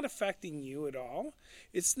it's not affecting you at all.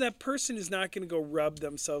 It's that person is not going to go rub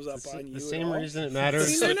themselves up on you. The at same all. reason it I mean,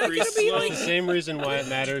 matters. they're not going to be It's like, the same reason why it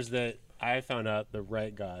matters that I found out the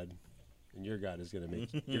right God and your God is going to make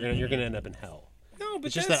you're gonna end up in hell. no, but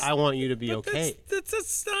It's just that's, that I want you to be but okay.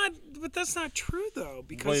 that's not true though, Well,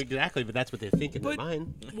 because exactly, but that's what they think in their But-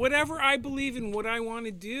 mind. whatever I believe in, what I want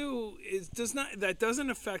to do that doesn't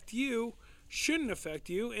affect you, shouldn't affect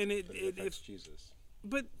you, and if Jesus.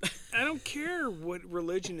 but I don't care what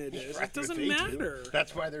religion it is. Right, It doesn't they do. matter.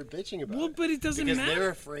 That's why they're bitching about Well, it. but it doesn't because matter. they're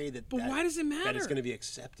afraid that. But why does it That it's matter? going to be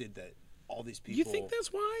accepted that all these people. You think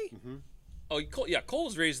that's why? Oh, Cole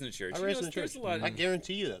was raised in the church. I You raised know, in the church. there's a lot of- I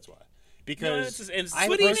guarantee you that's why. No, Because it's just- and it's- I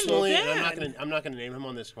But even personally, and then- I'm not gonna name him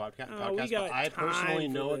on this podcast, Oh, we but got I personally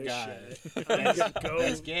time know for a this guy shit. that's, Go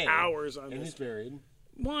that's gay hours on and this. he's married.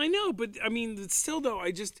 Well, I know, but I mean, still though,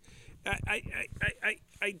 I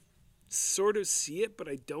sort of see it, but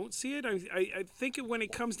I don't see it. I think when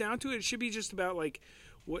it comes down to it, it should be just about like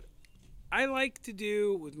what I like to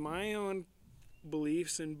do with my own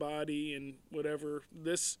beliefs and body and whatever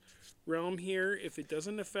this realm here. If it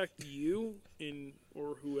doesn't affect you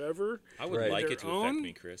or whoever, I would Right. like their it to affect own-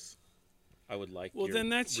 me, Chris. I would like well, your then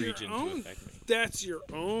that's your region to own. affect me. That's your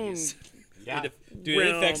own. Yeah, Dude,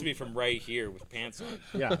 it affects realm. me from right here with pants on.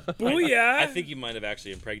 yeah. Booyah! I think you might have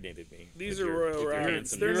actually impregnated me. These with are your- Royal with your Roberts.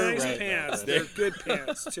 handsome- They're You're nice right, pants. though. They're good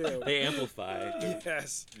pants too. They amplify.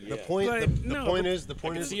 Yes. Yeah. The point, But the no, point but is, the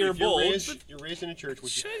point can is, see your if you're bulge. raised in a church,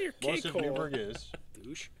 which Shut your most cake of hole. Newburgh is.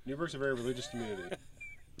 Douche. Newburgh's a very religious community.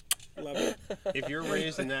 Love it. If you're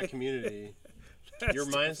raised in that community, That's your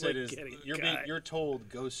mindset definitely is getting you're got. told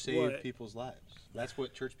go save What? people's lives. That's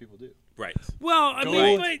what church people do. Right. Well, I Don't,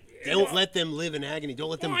 mean, but don't let them live in agony. Don't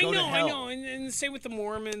let them well, go I know, to hell. I know, and same with the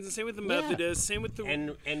Mormons, and same with the Methodists, same with the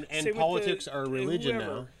And same with politics the- are and religion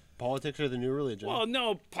whoever. now. Politics are the new religion. Well,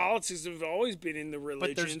 no, politics have always been in the but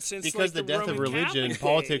religion there's, since because like, the death Roman of religion, Catholic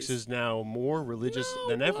politics days. is now more religious Well,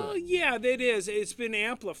 than ever. Well, yeah, that is. It's been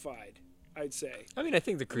amplified, I'd say. I mean, I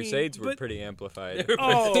think the Crusades were but- pretty amplified.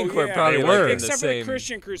 Oh, I think we're yeah. probably They like were. in Except the for same. the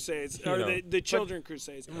Christian Crusades or know, the Children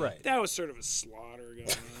Crusades. Right. That was sort of a slaughter going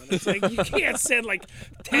on. It's like you can't send like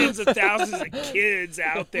tens of thousands of kids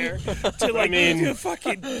out there to like to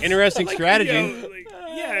fucking Interesting like, strategy. you know, like,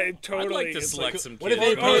 yeah, totally. I'd like to It's select like, some what if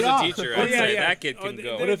kids. they If I paid was a off? teacher, Oh, I'd yeah, say yeah. that kid can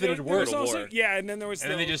go. What if it had there was worked? also- War. Yeah, and then there was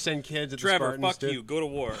And then the, they just send kids at the Trevor, Spartans fuck to- you. Go to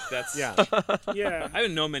war. That's Yeah. yeah, I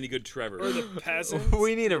don't know many good Trevors. or the peasants.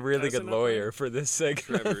 We need a really Peasant good up lawyer for this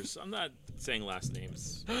segment. Trevors. I'm not saying last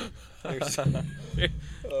names.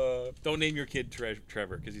 Don't name your kid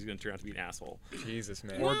Trevor because he's going to turn out to be an asshole. Jesus,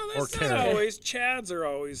 man. Well, or that's not Terra. always. Chads are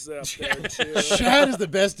always up there too. Chad is the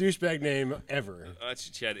best douchebag name ever. That's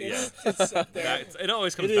Chad. Yeah, It's up there. it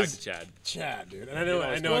always comes It back is- to Chad. Chad, dude. And I know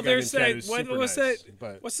Well, a Well, guy there's named Chad that. who's What, super what's nice, that?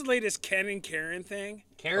 But What's the latest Ken and Karen thing?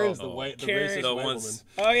 Karen's Oh, the Karen. racist The white ones-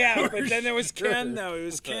 woman. Oh yeah, but then there was Sure. Ken though. It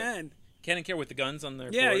was Ken. Can and care with the guns on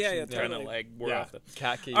their Yeah, porch yeah, and yeah, trying totally. to like ward Yeah. off the.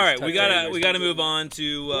 Khakis, All right, we gotta tuxedos. move on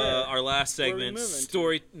to Where? our last Where are we segment. moving to?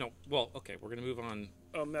 Story. No, well, okay, we're gonna move on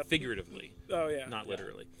Oh, figuratively, Oh yeah. not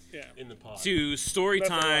literally, Yeah. In the pod. to story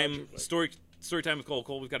time. Methodologically. Story time with Cole.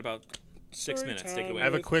 Cole, we've got about 6 Story minutes. Take it time away. I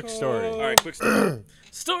have a with quick story. Cole. All right, quick story.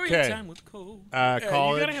 Story 'Kay. time with Cole. Yeah,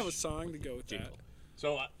 College. you gotta have a song to go with that.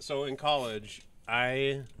 Jingle. So in college,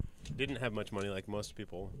 I didn't have much money like most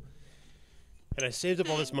people, and I saved up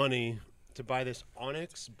all this money to buy this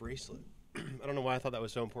onyx bracelet. I don't know why I thought that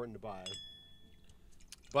was so important to buy,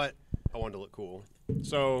 but I wanted to look cool.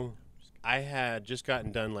 So I had just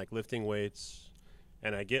gotten done like lifting weights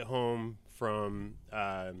and I get home from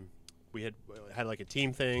we had like a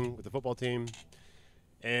team thing with the football team,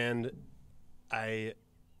 and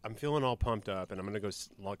I'm feeling all pumped up, and I'm gonna go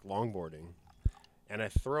like longboarding, and I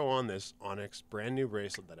throw on this Onyx brand new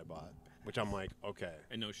bracelet that I bought, which I'm like, okay,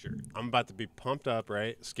 And no shirt. I'm about to be pumped up,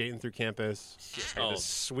 right? Skating through campus, I got Oh. this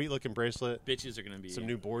sweet looking bracelet, Bitches are gonna be some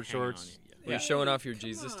new board hanging on shorts. you. Were you showing off your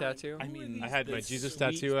Jesus tattoo? I mean, I had the my Jesus sweet,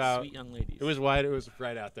 tattoo out. Sweet young ladies. It was wide. It was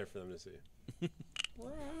right out there for them to see.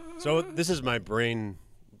 So this is my brain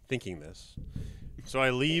thinking this. So I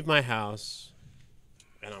leave my house,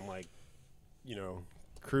 and I'm like,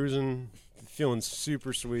 cruising, feeling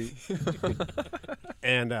super sweet.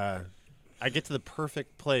 And I get to the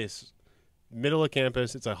perfect place, middle of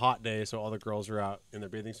campus. It's a hot day, so all the girls are out in their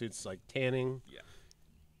bathing suits, like tanning. Yeah.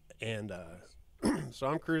 And so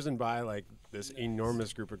I'm cruising by like this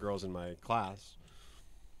enormous group of girls in my class.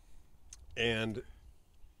 And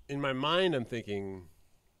in my mind, I'm thinking,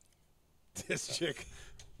 this chick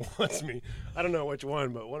wants me. I don't know which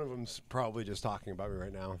one, but one of them's probably just talking about me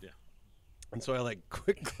right now. Yeah. And so I like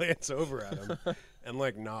quick glance over at him and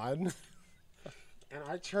like nod. And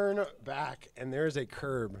I turn back, and there's a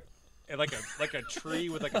curb, and like a tree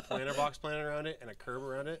with like a planter box planted around it and a curb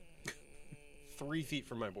around it, 3 feet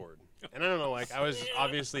from my board. And I don't know, like I was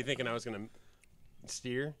obviously thinking I was gonna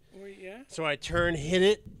steer. Wait, yeah. So I turn, hit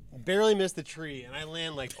it, barely miss the tree, and I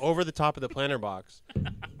land like over the top of the planter box,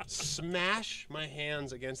 smash my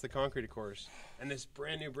hands against the concrete course, and this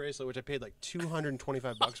brand new bracelet, which I paid like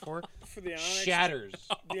 $225 for, For the Onyx. shatters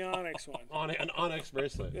The Onyx one. on an Onyx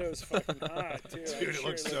bracelet. It was fucking hot too. Dude, it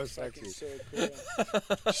looks so sexy. So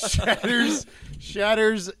cool.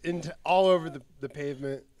 shatters into all over the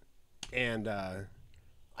pavement, and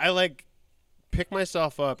I like pick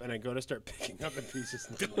myself up and I go to start picking up the pieces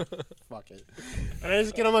and I'm like, fuck it. And I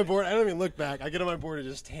just get on my board. I don't even look back. I get on my board and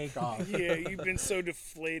just take off. Yeah, you've been so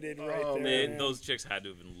deflated right Oh, there. Man, man. those chicks had to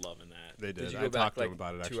have been loving that. They did. Did you I go back talked to like them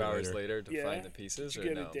about it 2 actually hours later. later to Yeah. find the pieces? Did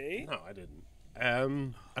you or get no? a date? No, I didn't.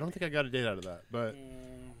 I don't think I got a date out of that, but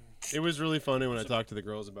it was really funny when I talked to the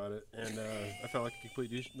girls about it, and I felt like a complete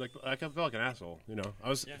douche. Like I felt like an asshole. I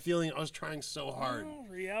was I was trying so hard, Oh,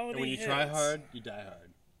 reality and when you hits. try hard, you die hard.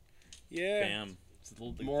 Yeah. Bam. It's a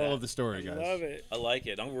little bit Moral that. of the story, guys. Love it. I like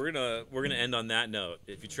it. We're gonna end on that note.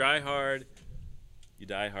 If you try hard, you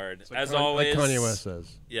die hard. As always, like Kanye West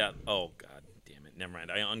says. Yeah. Oh God, damn it. Never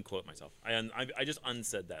mind. I unquote myself. I just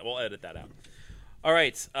unsaid that. We'll edit that out. All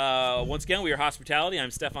right. Once again, we are Hospitality.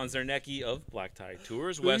 I'm Stefan Zarnecki of Black Tie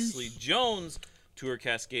Tours. Wesley Jones, Tour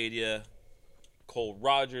Cascadia. Cole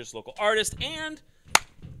Rogers, local artist, and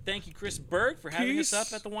thank you, Chris Berg, for having us Peace.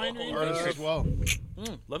 up at the winery. Artists as well.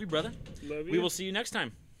 Love you, brother. Love you. We will see you next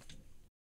time.